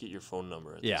I just get your phone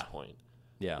number at this point?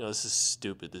 Yeah. This is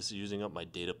stupid. This is using up my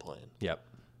data plan. Yep.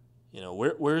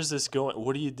 Where is this going?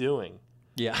 What are you doing?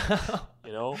 Yeah.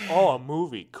 A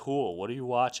movie. Cool. What are you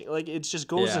watching? It just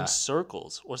goes Yeah. in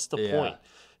circles. What's the Yeah. point?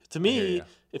 To I hear me, ya.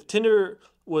 if Tinder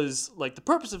was the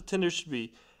purpose of Tinder should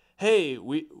be, hey,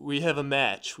 we have a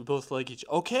match. We both like each.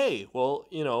 Okay, well,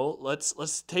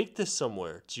 let's take this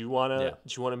somewhere. Do you wanna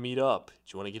meet up?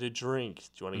 Do you wanna get a drink? Do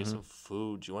you wanna get some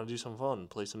food? Do you wanna do some fun?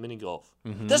 Play some mini golf?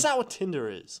 That's not what Tinder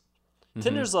is.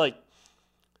 Tinder's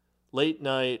late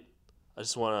night. I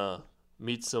just wanna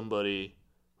meet somebody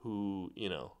who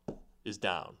is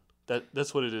down.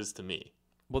 That's what it is to me.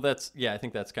 Well, I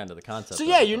think that's kind of the concept. So of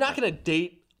yeah, it, you're not but- gonna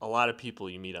date a lot of people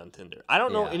you meet on Tinder. I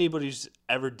don't know Yeah. anybody who's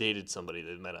ever dated somebody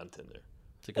they met on Tinder.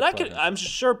 It's a good question. I'm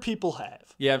sure people have.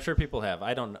 Yeah, I'm sure people have.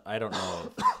 I don't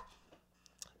know.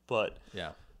 But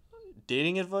Yeah.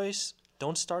 dating advice,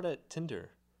 don't start at Tinder.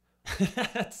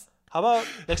 How about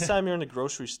next time you're in a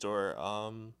grocery store,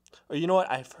 or you know what?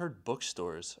 I've heard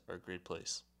bookstores are a great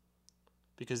place.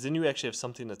 Because then you actually have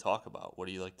something to talk about. What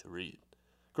do you like to read?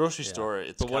 Grocery store,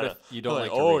 it's But what kinda, if you don't like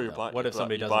to oh, read, you're though? buying, What if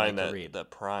somebody you're doesn't buying like to that, read? that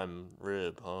prime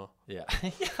rib, huh? Yeah.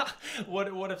 Yeah.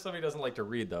 What if somebody doesn't like to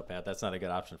read though, Pat? That's not a good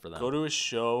option for them. Go to a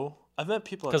show. I've met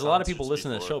people at Because a lot of people concerts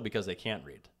listen to the before. show because they can't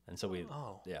read, and so we.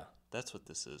 Oh, Yeah. that's what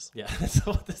this is. Yeah. That's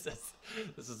what this is.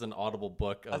 This is an audible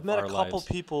book of I've met our a couple lives.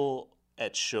 people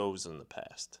at shows in the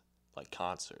past, like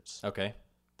concerts. Okay.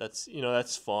 That's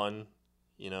that's fun.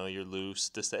 You're loose.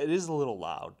 It is a little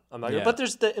loud. I'm not, Yeah. but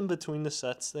there's the in between the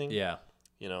sets thing. Yeah.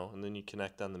 And then you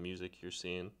connect on the music you're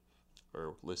seeing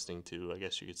or listening to, I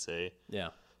guess you could say. Yeah.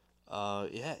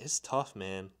 Yeah, it's tough,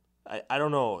 man. I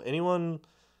don't know anyone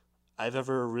I've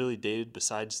ever really dated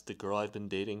besides the girl I've been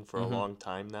dating for a long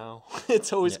time now.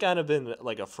 It's always kind of been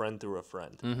like a friend through a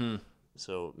friend. Mm-hmm.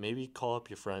 So maybe call up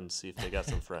your friends, see if they got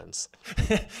some friends.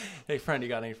 Hey, friend, you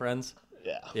got any friends?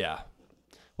 Yeah. Yeah.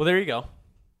 Well, there you go.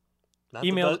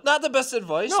 Email. Not the best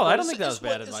advice. No, but I don't think that it's was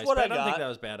bad what- advice. It's what I I don't got. think that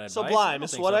was bad advice. Sublime. I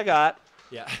It's don't what think I got.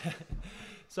 Yeah.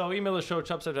 So email the show,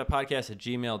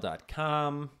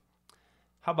 chubsubjectpodcast@gmail.com.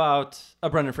 How about a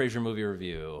Brendan Fraser movie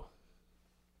review?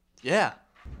 Yeah.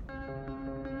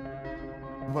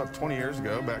 About 20 years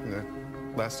ago, back in the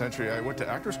last century, I went to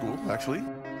actor school, actually.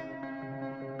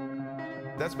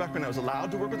 That's back when I was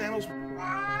allowed to work with animals.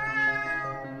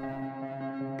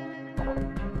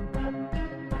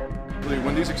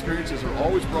 When these experiences are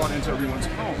always brought into everyone's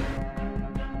home.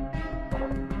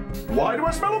 Why do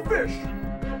I smell a fish?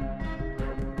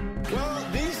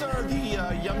 Well, these are the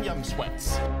Yum Yum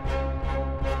sweats.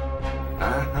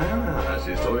 Aha,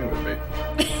 she's toying with me.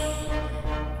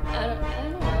 I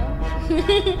don't know.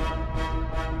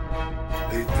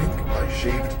 They think I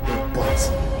shaved their butts.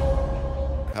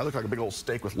 I look like a big old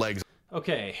steak with legs.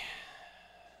 Okay.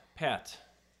 Pat,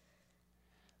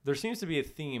 there seems to be a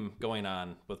theme going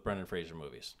on with Brendan Fraser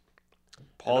movies.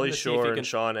 Pauly Shore and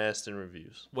Sean Astin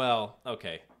reviews. Well,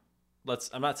 okay.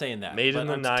 I'm not saying that. Made but in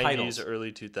the on 90s, titles.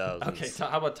 early 2000s. Okay, so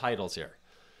how about titles here?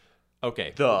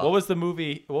 Okay. The. What was the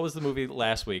movie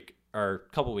last week or a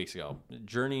couple weeks ago?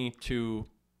 Journey to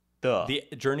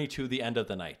the End of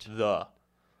the Night. The.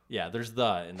 Yeah, there's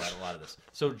the in that a lot of this.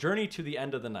 So Journey to the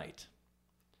End of the Night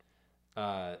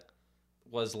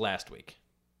was last week.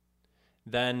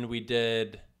 Then we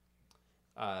did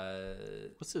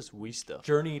what's this we stuff?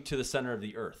 Journey to the Center of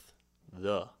the Earth.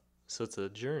 The. So it's a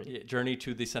journey. Yeah, Journey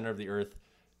to the Center of the Earth.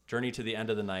 Journey to the End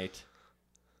of the Night.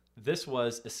 This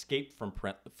was Escape from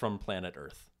Planet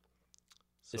Earth.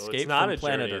 So Escape it's not from a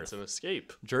Planet journey, Earth. it's an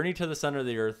escape. Journey to the Center of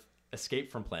the Earth.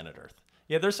 Escape from Planet Earth.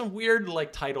 Yeah, there's some weird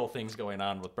title things going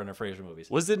on with Brendan Fraser movies.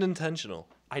 Was it intentional?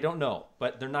 I don't know,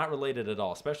 but they're not related at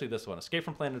all, especially this one. Escape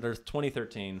from Planet Earth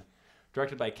 2013,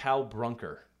 directed by Cal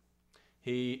Brunker.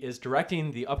 He is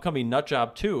directing the upcoming Nut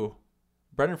Job 2.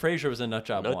 Brendan Fraser was in Nut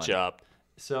Job 1. Nut Job.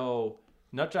 So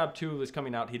Nut Job 2 is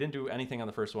coming out. He didn't do anything on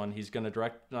the first one. He's going to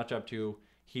direct Nut Job 2.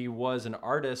 He was an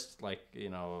artist,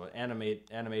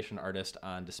 animation artist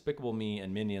on Despicable Me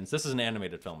and Minions. This is an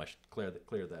animated film. I should clear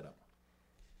that up.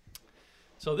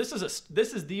 So this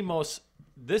is the most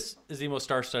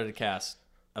star-studded cast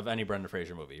of any Brendan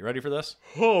Fraser movie. You ready for this?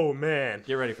 Oh man,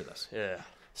 get ready for this. Yeah.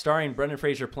 Starring Brendan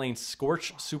Fraser playing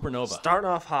Scorch Supernova. Starting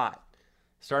off hot.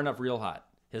 Starting off real hot.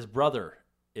 His brother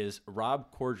is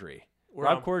Rob Corddry. We're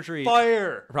Rob on Corddry.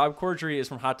 fire. Rob Corddry is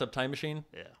from Hot Tub Time Machine.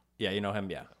 Yeah. Yeah, you know him.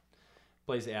 Yeah.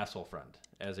 Plays the asshole friend,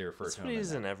 as they refer to him.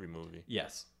 He's in every movie.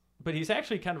 Yes. But he's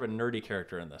actually kind of a nerdy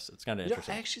character in this. It's kind of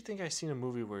interesting. I actually think I've seen a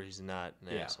movie where he's not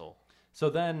an asshole. So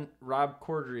then Rob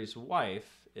Corddry's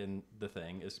wife in the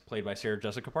thing is played by Sarah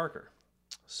Jessica Parker.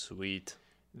 Sweet.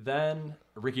 Then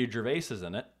Ricky Gervais is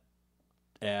in it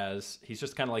as he's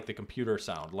just kind of like the computer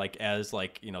sound, they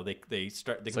start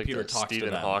the It's computer like the talks Stephen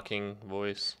to them. Hawking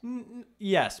voice.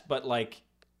 Yes, but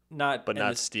not. But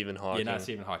not Stephen Hawking. Yeah, not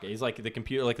Stephen Hawking. He's like the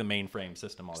computer, like the mainframe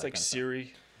system. All It's that like kind of Siri.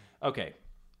 Stuff. Okay,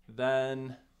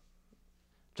 then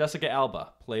Jessica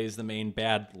Alba plays the main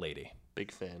bad lady.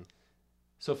 Big fan.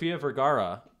 Sofia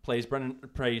Vergara plays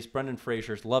Brendan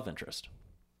Fraser's love interest.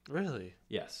 Really?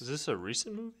 Yes. Is this a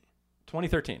recent movie?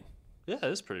 2013. Yeah,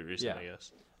 it's pretty recent, I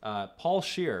guess. Paul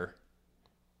Scheer.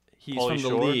 He's Pauly from the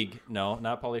Shore? League. No,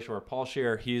 not Pauly Shore. Paul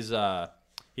Scheer. He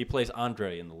plays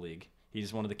Andre in the League.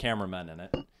 He's one of the cameramen in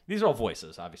it. These are all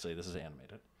voices. Obviously, this is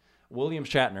animated. William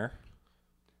Shatner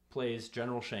plays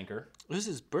General Schenker. It was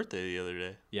his birthday the other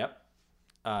day. Yep.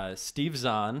 Steve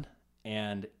Zahn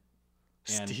and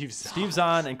Steve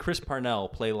Zahn and Chris Parnell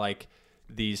play like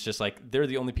these, just like they're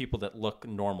the only people that look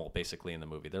normal basically in the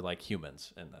movie. They're like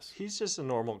humans in this. He's just a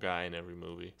normal guy in every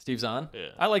movie. Steve Zahn? Yeah.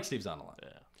 I like Steve Zahn a lot.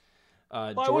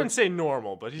 Yeah. Well, I wouldn't say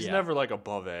normal, but he's never like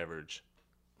above average.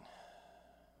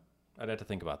 I'd have to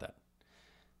think about that.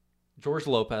 George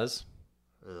Lopez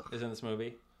is in this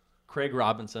movie. Craig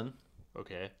Robinson.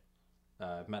 Okay.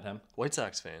 I've met him. White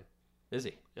Sox fan. Is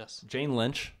he? Yes. Jane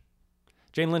Lynch.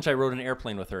 Jane Lynch, I rode an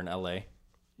airplane with her in L.A.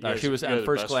 She was on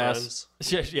first class.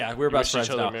 Yeah, we were best friends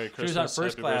now. She was on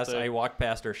first class. I walked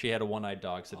past her. She had a one-eyed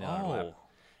dog sitting on her lap.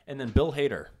 And then Bill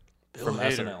Hader from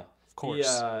SNL. Of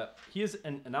course. He is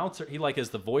an announcer. He like is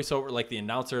the voiceover, like the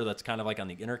announcer that's kind of like on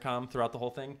the intercom throughout the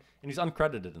whole thing. And he's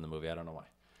uncredited in the movie. I don't know why.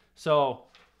 So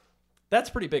that's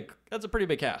pretty big. That's a pretty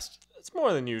big cast. It's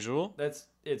more than usual. It's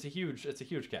a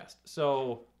huge cast.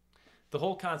 So the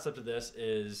whole concept of this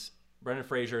is Brendan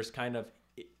Fraser's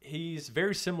he's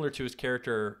very similar to his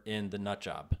character in The Nut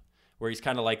Job, where he's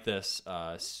kind of like this.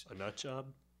 A nut job?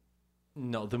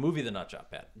 No, the movie The Nut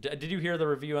Job, Pat. Did you hear the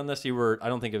review on this? I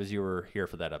don't think it was you were here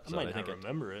for that episode. I might not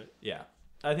remember it. Yeah,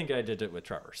 I think I did it with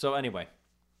Trevor. So anyway,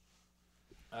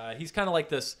 he's kind of like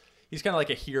this. He's kind of like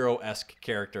a hero-esque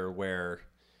character where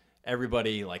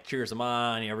everybody like cheers him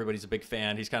on. Everybody's a big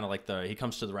fan. He's kind of like he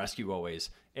comes to the rescue always,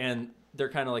 and they're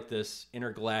kind of like this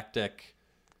intergalactic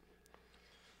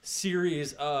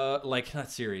series, like not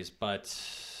series, but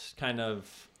kind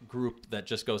of group that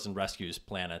just goes and rescues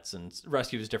planets and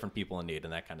rescues different people in need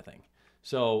and that kind of thing.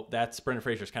 So that's Brendan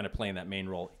Fraser's kind of playing that main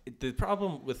role. The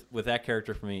problem with that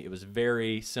character for me, it was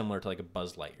very similar to like a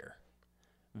Buzz Lightyear.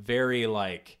 Very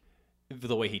like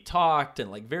the way he talked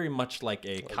and like very much like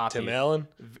a copy. Tim Allen?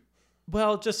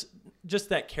 Well, just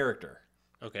that character.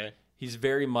 Okay. He's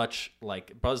very much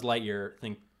like Buzz Lightyear,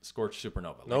 think Scorched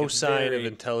Supernova. No sign of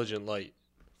intelligent light.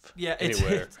 Yeah,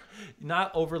 it's not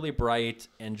overly bright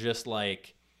and just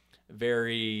like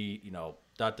very,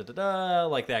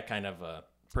 like that kind of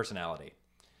personality.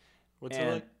 What's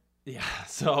it like? Yeah,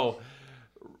 so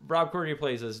Rob Corddry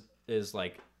plays is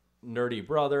like nerdy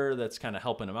brother that's kind of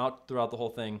helping him out throughout the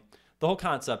whole thing. The whole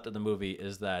concept of the movie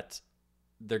is that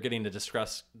they're getting a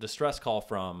distress call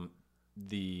from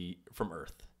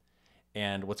Earth.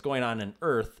 And what's going on in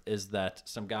Earth is that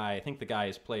some guy, I think the guy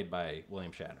is played by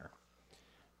William Shatner.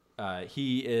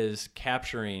 He is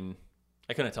capturing,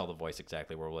 I couldn't tell the voice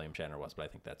exactly where William Shatner was, but I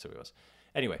think that's who he was.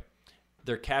 Anyway,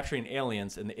 they're capturing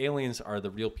aliens, and the aliens are the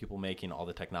real people making all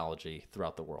the technology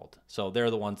throughout the world. So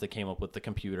they're the ones that came up with the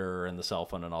computer and the cell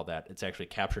phone and all that. It's actually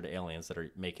captured aliens that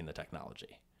are making the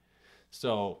technology.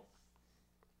 So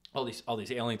all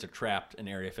these aliens are trapped in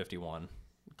Area 51,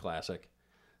 classic.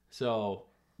 So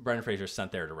Brendan Fraser's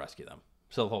sent there to rescue them.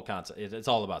 So the whole concept, it's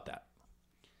all about that.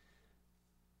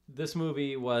 This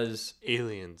movie was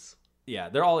aliens. Yeah,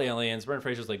 they're all aliens. Brendan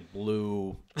Fraser's like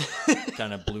blue,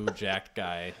 kind of blue jacked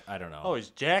guy. I don't know. Oh, he's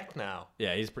jacked now.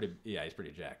 Yeah, he's pretty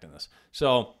jacked in this.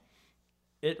 So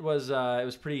it was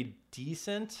pretty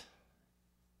decent.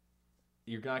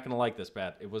 You're not gonna like this,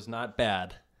 Pat. It was not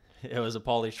bad. It was a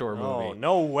Pauly Shore movie. Oh,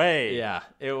 no way. Yeah,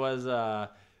 it was a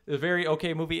very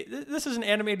okay movie. This is an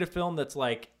animated film that's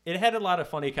like, it had a lot of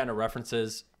funny kind of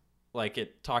references. Like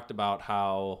it talked about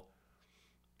how,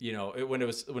 when it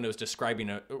was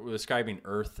describing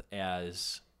Earth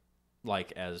as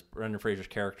Brendan Fraser's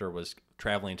character was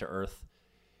traveling to Earth,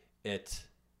 it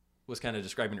was kind of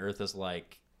describing Earth as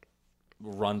like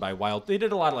run by wild. They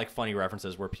did a lot of like funny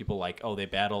references where people like, they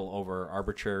battle over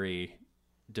arbitrary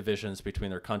divisions between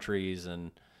their countries,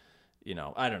 and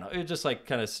I don't know. It just like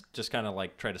kind of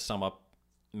like try to sum up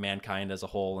mankind as a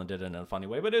whole and did it in a funny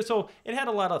way. But it had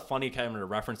a lot of funny kind of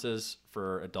references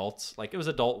for adults. Like it was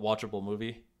an adult watchable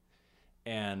movie.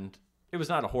 And it was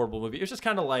not a horrible movie. It was just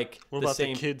kind of like what about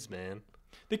the kids, man?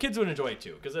 The kids would enjoy it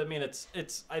too, because I mean, it's.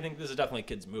 I think this is definitely a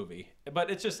kids' movie, but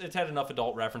it's had enough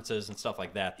adult references and stuff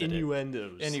like that.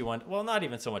 Innuendos. Well, not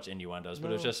even so much innuendos,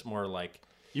 but it was just more like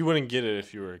you wouldn't get it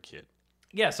if you were a kid.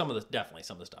 Yeah, definitely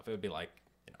some of the stuff. It would be like,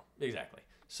 exactly.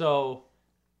 So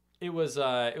it was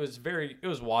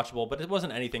watchable, but it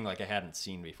wasn't anything like I hadn't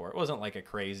seen before. It wasn't like a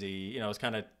crazy, it was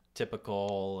kind of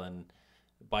typical and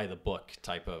by the book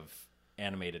type of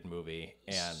animated movie.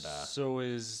 And so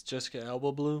is Jessica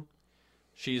Alba blue?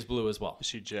 She's blue as well. Is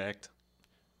she jacked?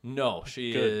 No,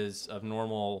 she is of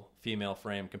normal female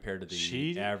frame compared to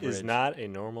the average. She is not a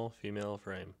normal female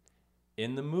frame.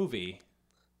 In the movie,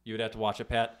 you would have to watch it,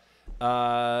 Pat.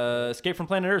 Escape from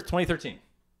Planet Earth 2013.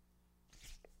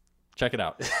 Check it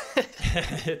out.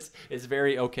 It's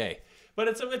very okay, but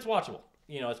it's watchable.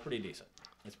 It's pretty decent.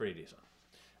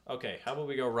 Okay, how about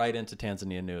we go right into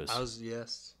Tanzania news?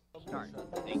 Yes.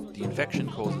 The infection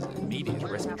causes immediate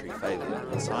respiratory failure,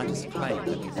 and scientists claim that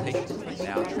the infection is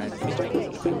now transmitted.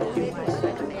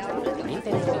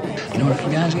 You know what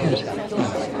Fugazi is?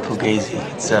 Fugazi,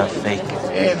 it's a fake.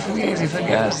 Yeah, Fugazi,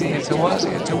 Fugazi, it's a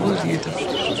wazzy, it's a woozy, it's a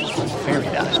fairy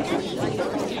dust.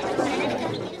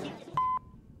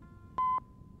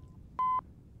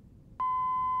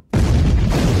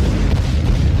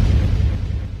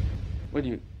 What are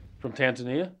you, from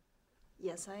Tanzania?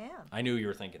 Yes, I am. I knew you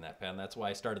were thinking that, Pen. That's why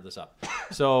I started this up.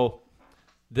 So,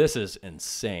 this is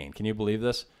insane. Can you believe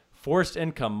this? Forced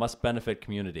income must benefit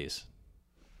communities.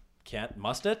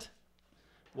 Must it?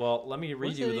 Well, let me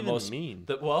read you the most.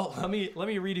 Let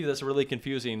me read you this really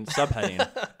confusing subheading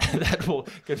that will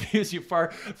confuse you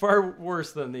far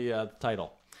worse than the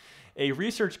title. A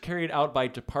research carried out by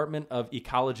Department of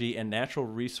Ecology and Natural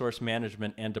Resource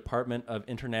Management and Department of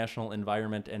International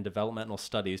Environment and Developmental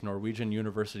Studies, Norwegian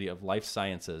University of Life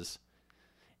Sciences,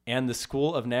 and the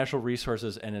School of Natural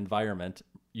Resources and Environment,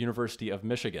 University of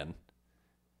Michigan.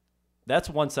 That's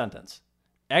one sentence.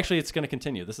 Actually, it's going to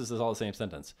continue. This is all the same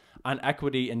sentence. On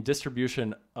equity and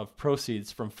distribution of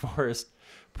proceeds from forest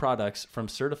products from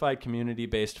certified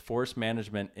community-based forest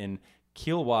management in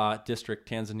Kilwa District,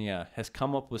 Tanzania, has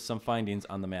come up with some findings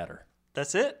on the matter.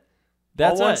 That's it?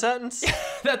 That's all one it. sentence?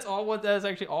 That's all one. That is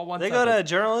actually all one they sentence. They go to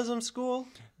journalism school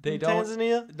in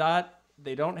Tanzania?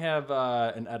 They don't have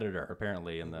an editor,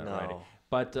 apparently, in the writing.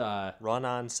 But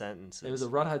run-on sentences. It was a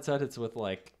run-on sentence with,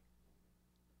 like,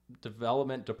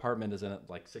 development department is in it,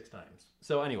 like, 6 times.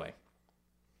 So, anyway,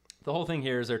 the whole thing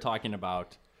here is they're talking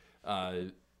about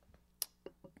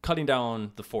cutting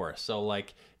down the forest. So,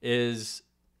 like, is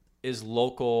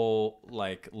local,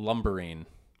 like, lumbering,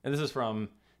 and this is from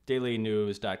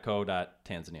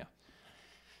dailynews.co.Tanzania.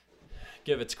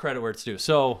 Give its credit where it's due.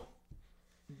 So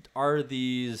are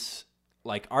the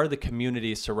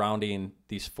communities surrounding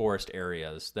these forest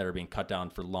areas that are being cut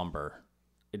down for lumber,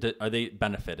 are they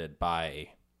benefited by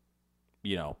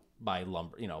lumber,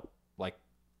 like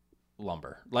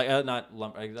lumber, like not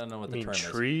lumber, I don't know what the term is.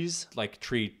 Trees? Like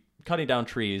cutting down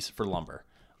trees for lumber.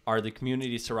 Are the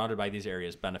communities surrounded by these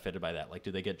areas benefited by that? Like,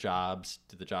 do they get jobs?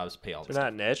 Do the jobs pay all this They're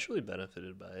not naturally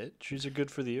benefited by it. Trees are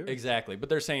good for the earth. Exactly. But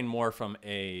they're saying more from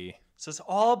a... So it's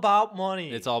all about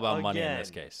money. It's all about money in this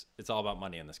case. It's all about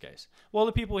money in this case. Well,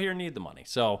 the people here need the money.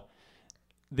 So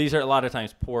these are a lot of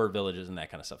times poor villages and that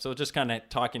kind of stuff. So just kind of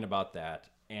talking about that.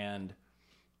 And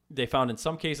they found in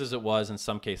some cases it was, in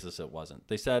some cases it wasn't.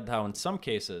 They said how in some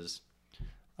cases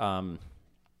the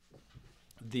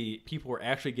people were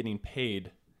actually getting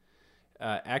paid.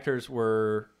 Actors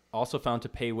were also found to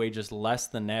pay wages less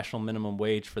than national minimum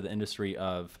wage for the industry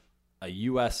of a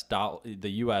U.S. the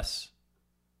U.S.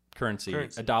 currency.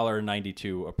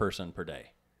 $1.92 a person per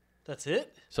day. That's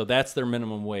it? So that's their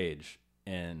minimum wage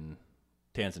in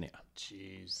Tanzania.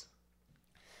 Jeez.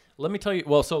 Let me tell you.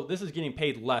 Well, so this is getting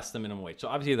paid less than minimum wage. So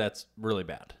obviously that's really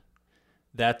bad.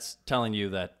 That's telling you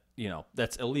that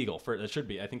that's illegal. It should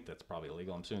be. I think that's probably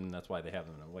illegal. I'm assuming that's why they have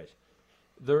the minimum wage.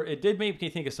 It did make me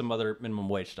think of some other minimum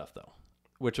wage stuff, though,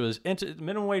 which was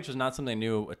minimum wage was not something I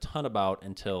knew a ton about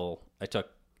until I took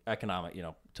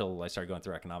until I started going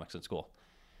through economics in school.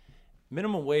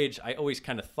 Minimum wage, I always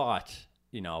kind of thought,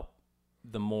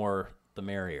 the more, the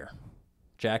merrier.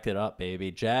 Jack it up, baby.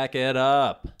 Jack it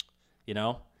up.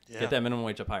 Yeah. Get that minimum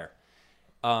wage up higher.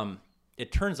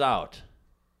 It turns out,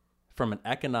 from an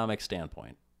economic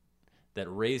standpoint, that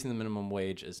raising the minimum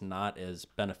wage is not as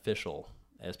beneficial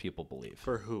as people believe.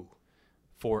 For who?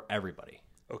 For everybody.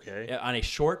 Okay. On a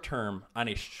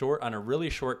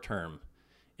really short term,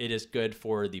 it is good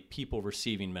for the people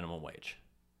receiving minimum wage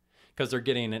because they're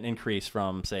getting an increase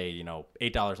from, say,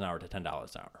 $8 an hour to $10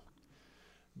 an hour.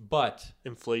 But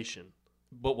inflation.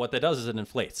 But what that does is it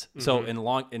inflates. Mm-hmm. So it's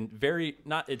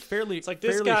like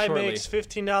this guy shortly, makes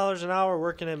 $15 an hour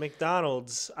working at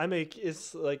McDonald's. I make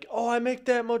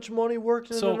that much money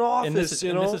working in an office. And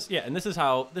this is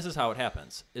how it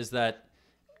happens. Is that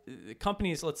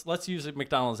companies? Let's use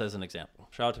McDonald's as an example.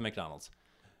 Shout out to McDonald's.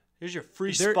 Here's your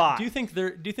free spot. Do you think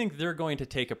they're going to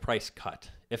take a price cut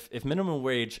if minimum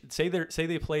wage? Say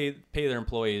they pay their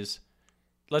employees.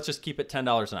 Let's just keep it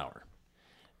 $10 an hour.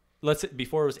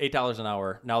 Before it was $8 an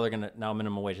hour. Now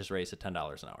minimum wage is raised to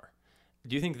 $10 an hour.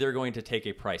 Do you think they're going to take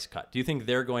a price cut? Do you think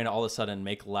they're going to all of a sudden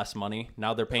make less money?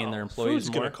 Now they're paying their employees more.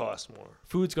 Food's going to cost more.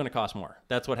 Food's going to cost more.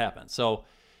 That's what happens. So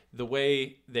the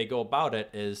way they go about it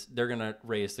is they're going to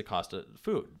raise the cost of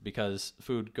food because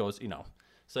food goes,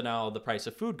 so now the price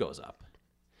of food goes up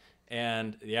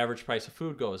and the average price of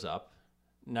food goes up.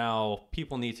 Now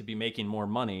people need to be making more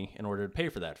money in order to pay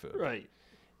for that food. Right.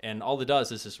 And all it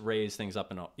does is just raise things up.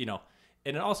 And,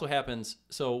 And it also happens,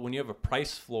 so when you have a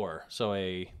price floor, so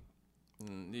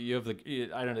you have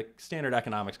the standard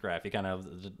economics graph, you kind of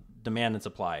have the demand and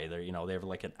supply. They have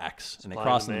like an X, and they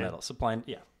cross in the middle. Supply and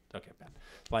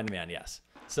demand, yes.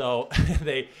 So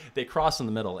they cross in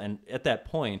the middle, and at that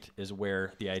point is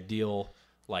where the ideal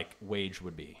like wage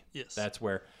would be. Yes. That's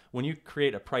where when you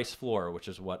create a price floor, which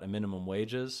is what a minimum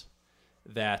wage is,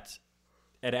 that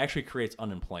it actually creates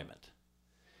unemployment.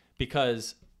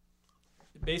 Because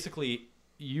basically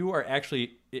you are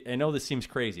actually, I know this seems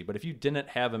crazy, but if you didn't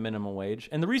have a minimum wage,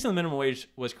 and the reason the minimum wage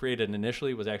was created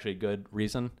initially was actually a good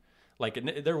reason.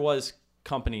 Like there was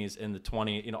companies in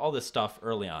the all this stuff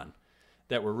early on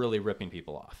that were really ripping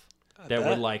people off. That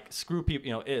would like screw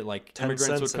people, like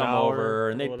immigrants would come over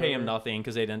and they'd pay them nothing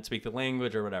because they didn't speak the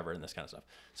language or whatever and this kind of stuff.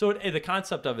 So the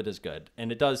concept of it is good,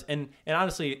 and it does, and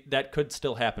honestly, that could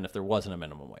still happen if there wasn't a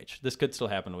minimum wage. This could still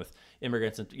happen with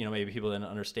immigrants, and maybe people didn't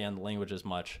understand the language as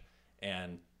much,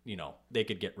 and they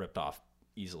could get ripped off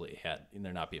easily had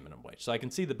there not be a minimum wage. So I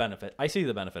can see the benefit. I see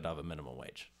the benefit of a minimum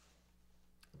wage,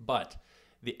 but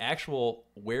the actual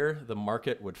where the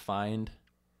market would find,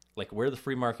 like where the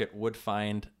free market would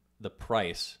find the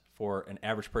price for an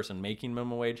average person making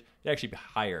minimum wage, it'd actually be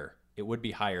higher. It would be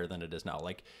higher than it is now.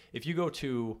 Like if you go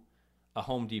to a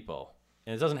Home Depot,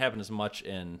 and it doesn't happen as much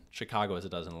in Chicago as it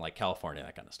does in like California,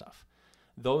 that kind of stuff.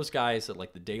 Those guys that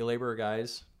like the day laborer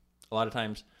guys, a lot of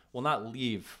times will not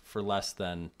leave for less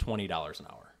than $20 an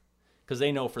hour because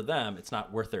they know for them it's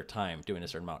not worth their time doing a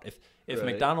certain amount. If Right.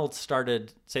 McDonald's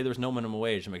started, say there was no minimum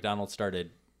wage, and McDonald's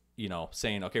started,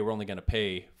 saying, okay, we're only going to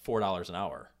pay $4 an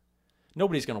hour.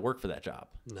 Nobody's going to work for that job.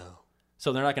 No.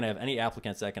 So they're not going to have any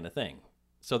applicants, that kind of thing.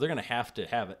 So they're going to have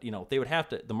it, they would have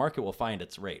to, the market will find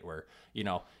its rate where,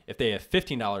 if they have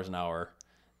 $15 an hour,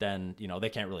 then, they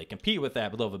can't really compete with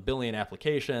that, but they'll have a billion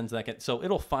applications. So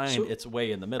it'll find its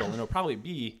way in the middle, and it'll probably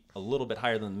be a little bit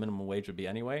higher than the minimum wage would be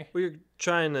anyway. What you're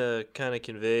trying to kind of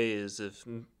convey is if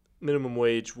minimum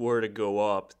wage were to go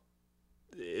up,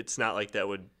 it's not like that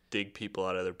would dig people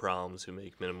out of their problems who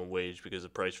make minimum wage because the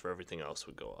price for everything else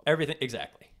would go up. Everything,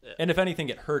 exactly. Yeah. And if anything,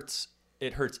 it hurts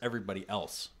everybody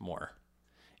else more.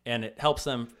 And it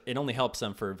only helps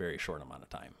them for a very short amount of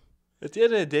time. At the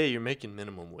end of the day, you're making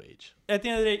minimum wage. At the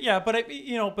end of the day, yeah,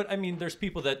 but I mean, there's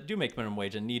people that do make minimum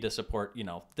wage and need to support,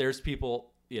 there's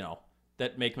people,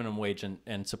 that make minimum wage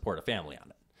and support a family on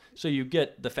it. So you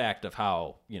get the fact of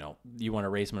how, you want to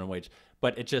raise minimum wage,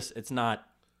 but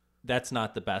that's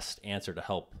not the best answer to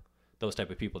help those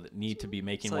type of people that need to be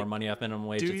making more money off minimum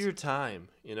wage. Do your time,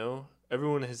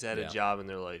 Everyone has had a job in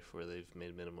their life where they've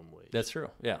made minimum wage. That's true.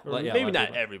 Yeah. Maybe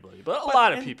not everybody, but a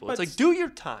lot of people. It's like, do your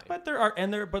time. But there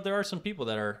are some people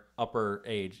that are upper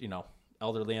age,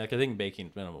 elderly, like I think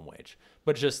making minimum wage.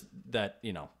 But just that,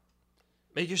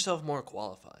 make yourself more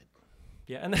qualified.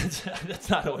 Yeah, and that's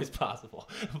not always possible.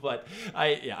 But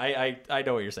I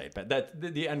know what you're saying. But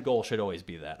the end goal should always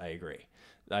be that. I agree.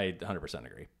 I 100%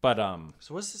 agree. But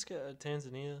so what's this guy,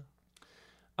 Tanzania?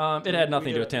 It had nothing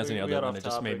to do with Tanzania, other than it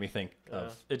just made me think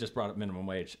of. It just brought up minimum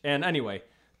wage. And anyway,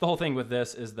 the whole thing with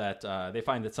this is that they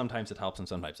find that sometimes it helps and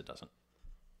sometimes it doesn't.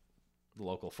 The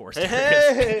local force.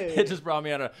 Hey! It just brought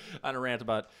me on a rant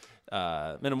about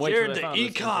minimum wage. You're the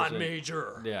econ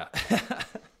major. Yeah.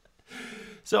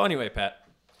 So anyway, Pat.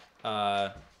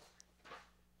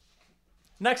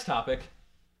 Next topic,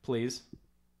 please.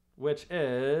 Which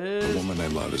is The woman I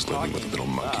love is living with a little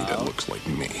monkey that looks like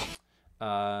me.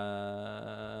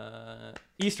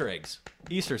 Easter eggs.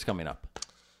 Easter's coming up.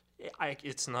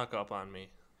 It snuck up on me.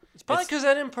 It's probably because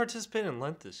I didn't participate in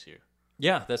Lent this year.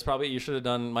 Yeah, that's probably, you should have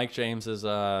done Mike James's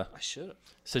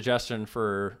suggestion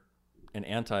for an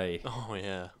anti. Oh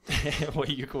yeah.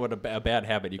 what a bad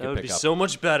habit you could pick up. That would be so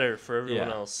much better for everyone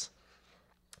else.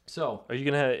 So, are you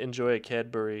gonna enjoy a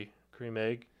Cadbury cream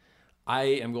egg? I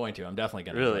am going to. I'm definitely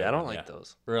gonna. Really, I don't like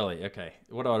those. Really? Okay.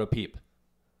 What about a Peep?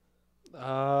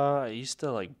 I used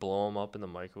to like blow them up in the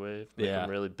microwave, make them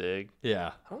really big.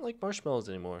 Yeah. I don't like marshmallows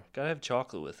anymore. Gotta have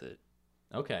chocolate with it.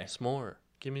 Okay. S'more.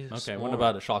 Give me Okay. s'more. What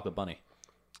about a chocolate bunny?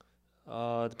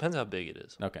 Depends how big it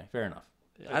is. Okay, fair enough.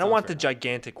 I don't want the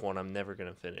gigantic one. I'm never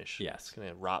gonna finish. Yes. It's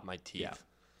gonna rot my teeth.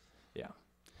 Yeah.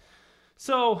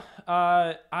 So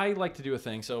I like to do a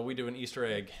thing. So we do an Easter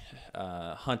egg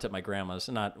hunt at my grandma's.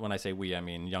 Not when I say we, I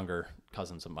mean younger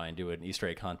cousins of mine do an Easter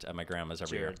egg hunt at my grandma's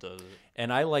every year. Does it.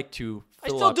 And I like to. I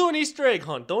still do an Easter egg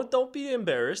hunt. Don't be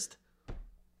embarrassed.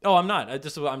 Oh, I'm not.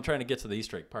 I'm trying to get to the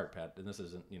Easter egg part, Pat. And this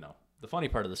isn't. The funny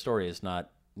part of the story is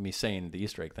not me saying the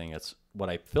Easter egg thing. It's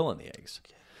what I fill in the eggs.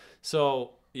 Okay.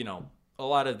 So a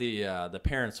lot of the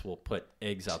parents will put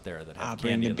eggs out there that have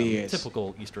candy in them.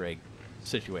 Typical Easter egg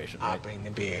situation. Right? I'll bring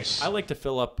the beers. I like to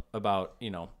fill up about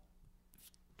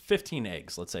 15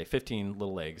 eggs, let's say 15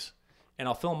 little eggs, and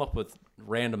I'll fill them up with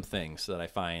random things that I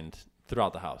find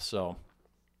throughout the house. So,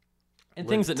 and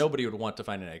things that nobody would want to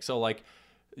find in an egg. So like,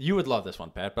 you would love this one,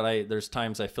 Pat, but there's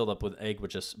times I filled up with egg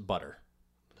with just butter.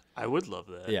 I would love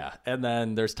that. Yeah, and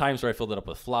then there's times where I filled it up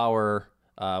with flour.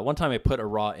 One time I put a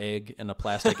raw egg in a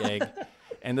plastic egg,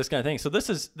 and this kind of thing. So this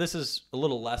is a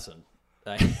little lesson.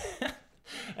 I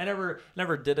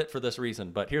never did it for this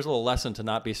reason, but here's a little lesson to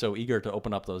not be so eager to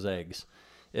open up those eggs.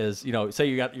 Is, you know, say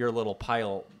you got your little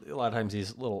pile. A lot of times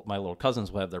my little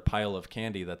cousins will have their pile of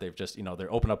candy that they've just, you know, they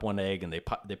open up one egg and they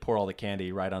pour all the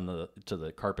candy right on to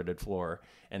the carpeted floor,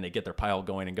 and they get their pile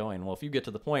going and going. Well, if you get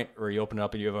to the point where you open it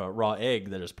up and you have a raw egg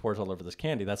that just pours all over this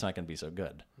candy, that's not going to be so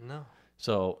good. No.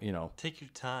 So, you know, take your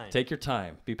time. Take your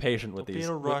time. Be patient with these.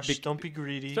 Don't be in a rush. Don't be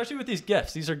greedy. Especially with these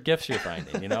gifts. These are gifts you're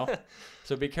finding, you know?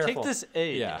 So be careful. Take this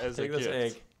egg. Yeah, as take a this gift.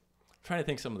 egg. I'm trying to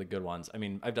think some of the good ones. I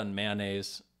mean, I've done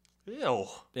mayonnaise. Ew.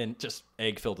 And just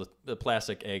egg filled with the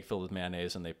plastic egg filled with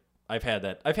mayonnaise, and I've had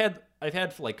that. I've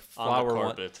had like flour. On the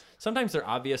carpet. Sometimes they're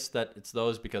obvious that it's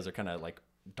those because they're kind of like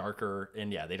darker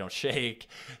and they don't shake.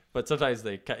 But sometimes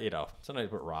they, you know,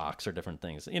 sometimes put rocks or different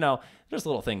things. You know, there's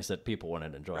little things that people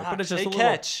wouldn't enjoy. Rocks, but it's just they a little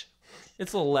catch.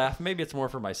 It's a little laugh. Maybe it's more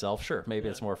for myself. Sure, maybe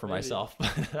it's more for myself.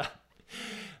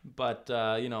 But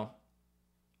you know,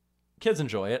 kids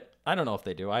enjoy it. I don't know if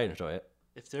they do. I enjoy it.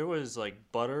 If there was like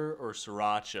butter or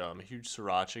sriracha, I'm a huge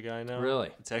sriracha guy now. Really?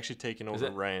 It's actually taken over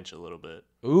ranch a little bit.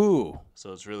 Ooh.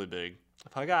 So it's really big.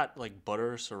 If I got like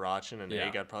butter, sriracha, and an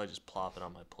egg, I'd probably just plop it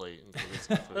on my plate and give it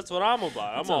some food. That's what I'm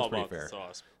about. I'm all about fair. the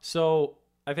sauce. So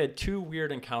I've had 2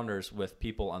 weird encounters with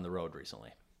people on the road recently.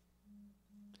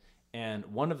 And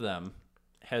one of them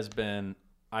has been,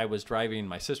 I was driving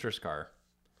my sister's car,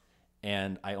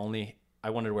 and I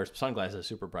wanted to wear sunglasses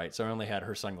super bright, so I only had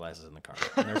her sunglasses in the car.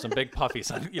 And there's some big puffy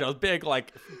big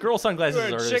like girl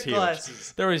sunglasses are always huge.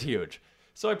 Glasses. They're always huge.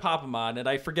 So I pop them on, and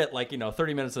I forget,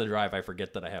 30 minutes of the drive, I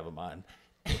forget that I have them on.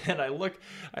 And I look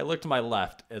to my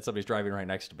left, and somebody's driving right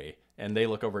next to me, and they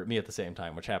look over at me at the same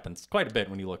time, which happens quite a bit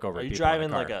when you look over at people. Are you in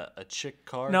driving a car. like a chick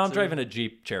car? No, I'm too? driving a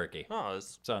Jeep Cherokee. Oh,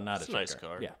 so not a nice chick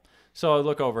car. Yeah. So I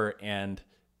look over, and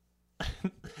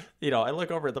I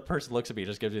look over, the person looks at me,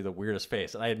 just gives me the weirdest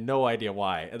face, and I had no idea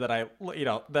why. And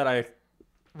then I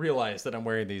realized that I'm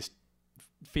wearing these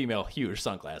female huge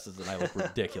sunglasses, and I look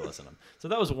ridiculous in them. So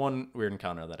that was one weird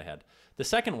encounter that I had. The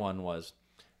second one was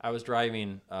I was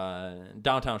driving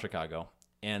downtown Chicago,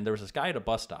 and there was this guy at a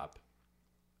bus stop,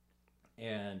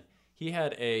 and he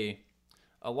had a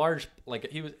large,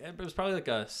 it was probably like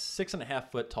a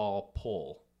 6.5 foot tall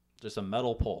pole, just a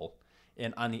metal pole.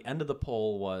 And on the end of the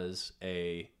pole was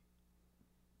a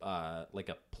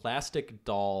plastic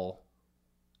doll,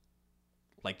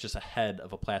 like just a head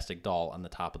of a plastic doll on the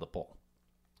top of the pole.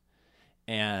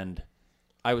 And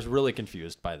I was really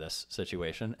confused by this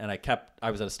situation, and I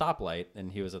was at a stoplight,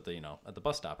 and he was at the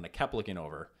bus stop, and I kept looking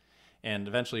over, and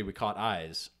eventually we caught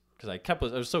eyes because I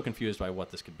was so confused by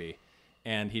what this could be,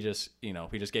 and he just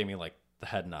gave me like the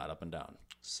head nod up and down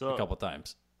a couple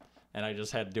times. And I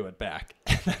just had to do it back.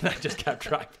 And I just kept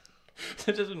driving. It's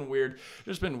just been weird.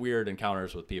 There's been weird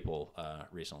encounters with people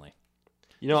recently.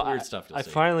 You know, weird stuff to I see.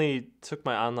 finally took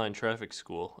my online traffic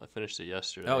school. I finished it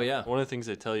yesterday. Oh, yeah. One of the things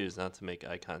they tell you is not to make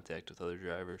eye contact with other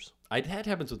drivers. That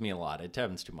happens with me a lot. It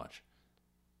happens too much.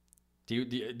 Do you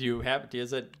do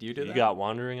that? You got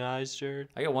wandering eyes, Jared?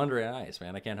 I got wandering eyes,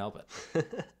 man. I can't help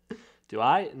it. Do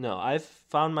I? No, I've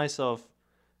found myself,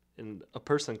 and a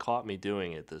person caught me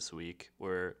doing it this week,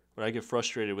 where when I get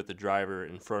frustrated with the driver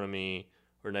in front of me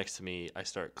or next to me, I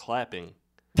start clapping.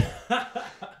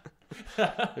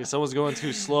 If someone's going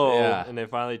too slow and they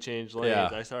finally change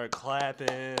lanes, I start clapping.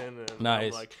 And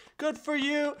nice. I'm like, good for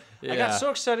you. Yeah. I got so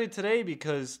excited today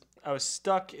because I was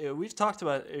stuck. We've talked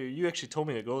about, you actually told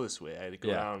me to go this way. I had to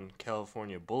go down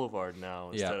California Boulevard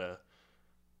now instead of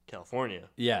California.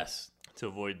 Yes. To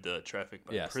avoid the traffic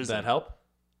by prison. Does that help?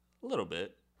 A little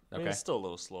bit. I mean, Okay. it's still a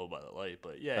little slow by the light,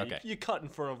 but yeah, Okay. you cut in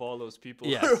front of all those people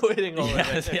Yes. who are waiting over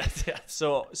Yes, there. yes.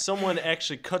 So someone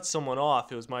actually cut someone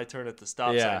off. It was my turn at the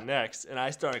stop sign next, and I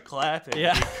started clapping.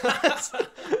 Yeah. because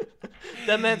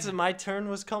that meant that my turn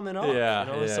was coming up. Yeah,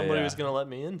 somebody yeah. was gonna let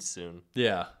me in soon.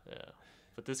 Yeah. Yeah.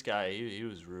 But this guy, he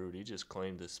was rude. He just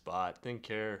claimed his spot. Didn't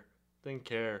care.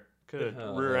 Could have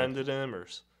Oh, rear-ended him or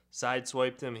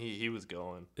sideswiped him. He was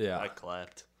going. Yeah. I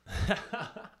clapped.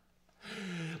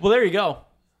 Well, there you go.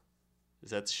 Is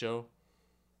that the show?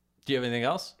 Do you have anything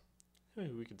else?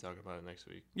 Maybe we can talk about it next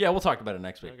week. Yeah, we'll talk about it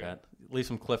next week, Okay. Pat. Leave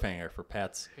some cliffhanger for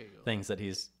Pat's There you go. things that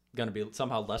he's going to be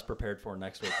somehow less prepared for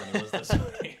next week than he was this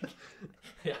week.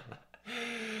 Yeah.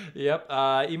 Yep.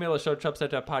 Email the show,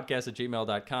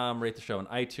 chubstep.podcast@gmail.com. Rate the show on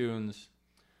iTunes.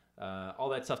 all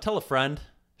that stuff. Tell a friend.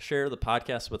 Share the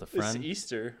podcast with a friend. It's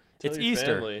Easter. Tell It's your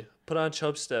Easter. Family. Put on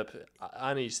Chub Step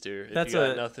on Easter. If That's you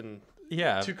got nothing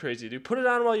too crazy to do. Put it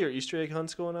on while your Easter egg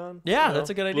hunt's going on. Yeah, that's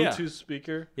a good idea. Bluetooth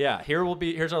speaker. Yeah,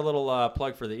 here's our little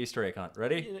plug for the Easter egg hunt.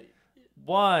 Ready?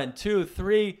 1, 2,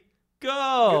 3,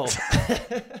 go!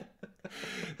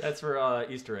 That's for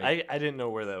Easter egg. I didn't know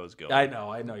where that was going. I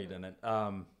know you didn't.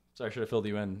 So I should have filled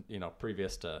you in,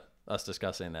 previous to us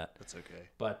discussing that. That's okay.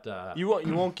 But you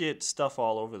won't get stuff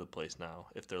all over the place now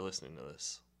if they're listening to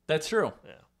this. That's true.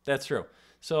 Yeah. That's true.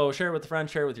 So share it with a friend,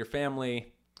 share it with your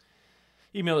family.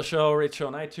 Email the show, rate the show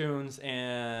on iTunes,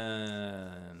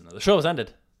 and the show has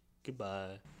ended.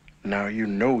 Goodbye. Now you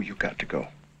know you got to go.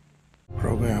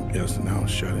 Program is now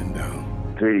shutting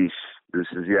down. Peace. This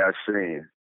is Yasin.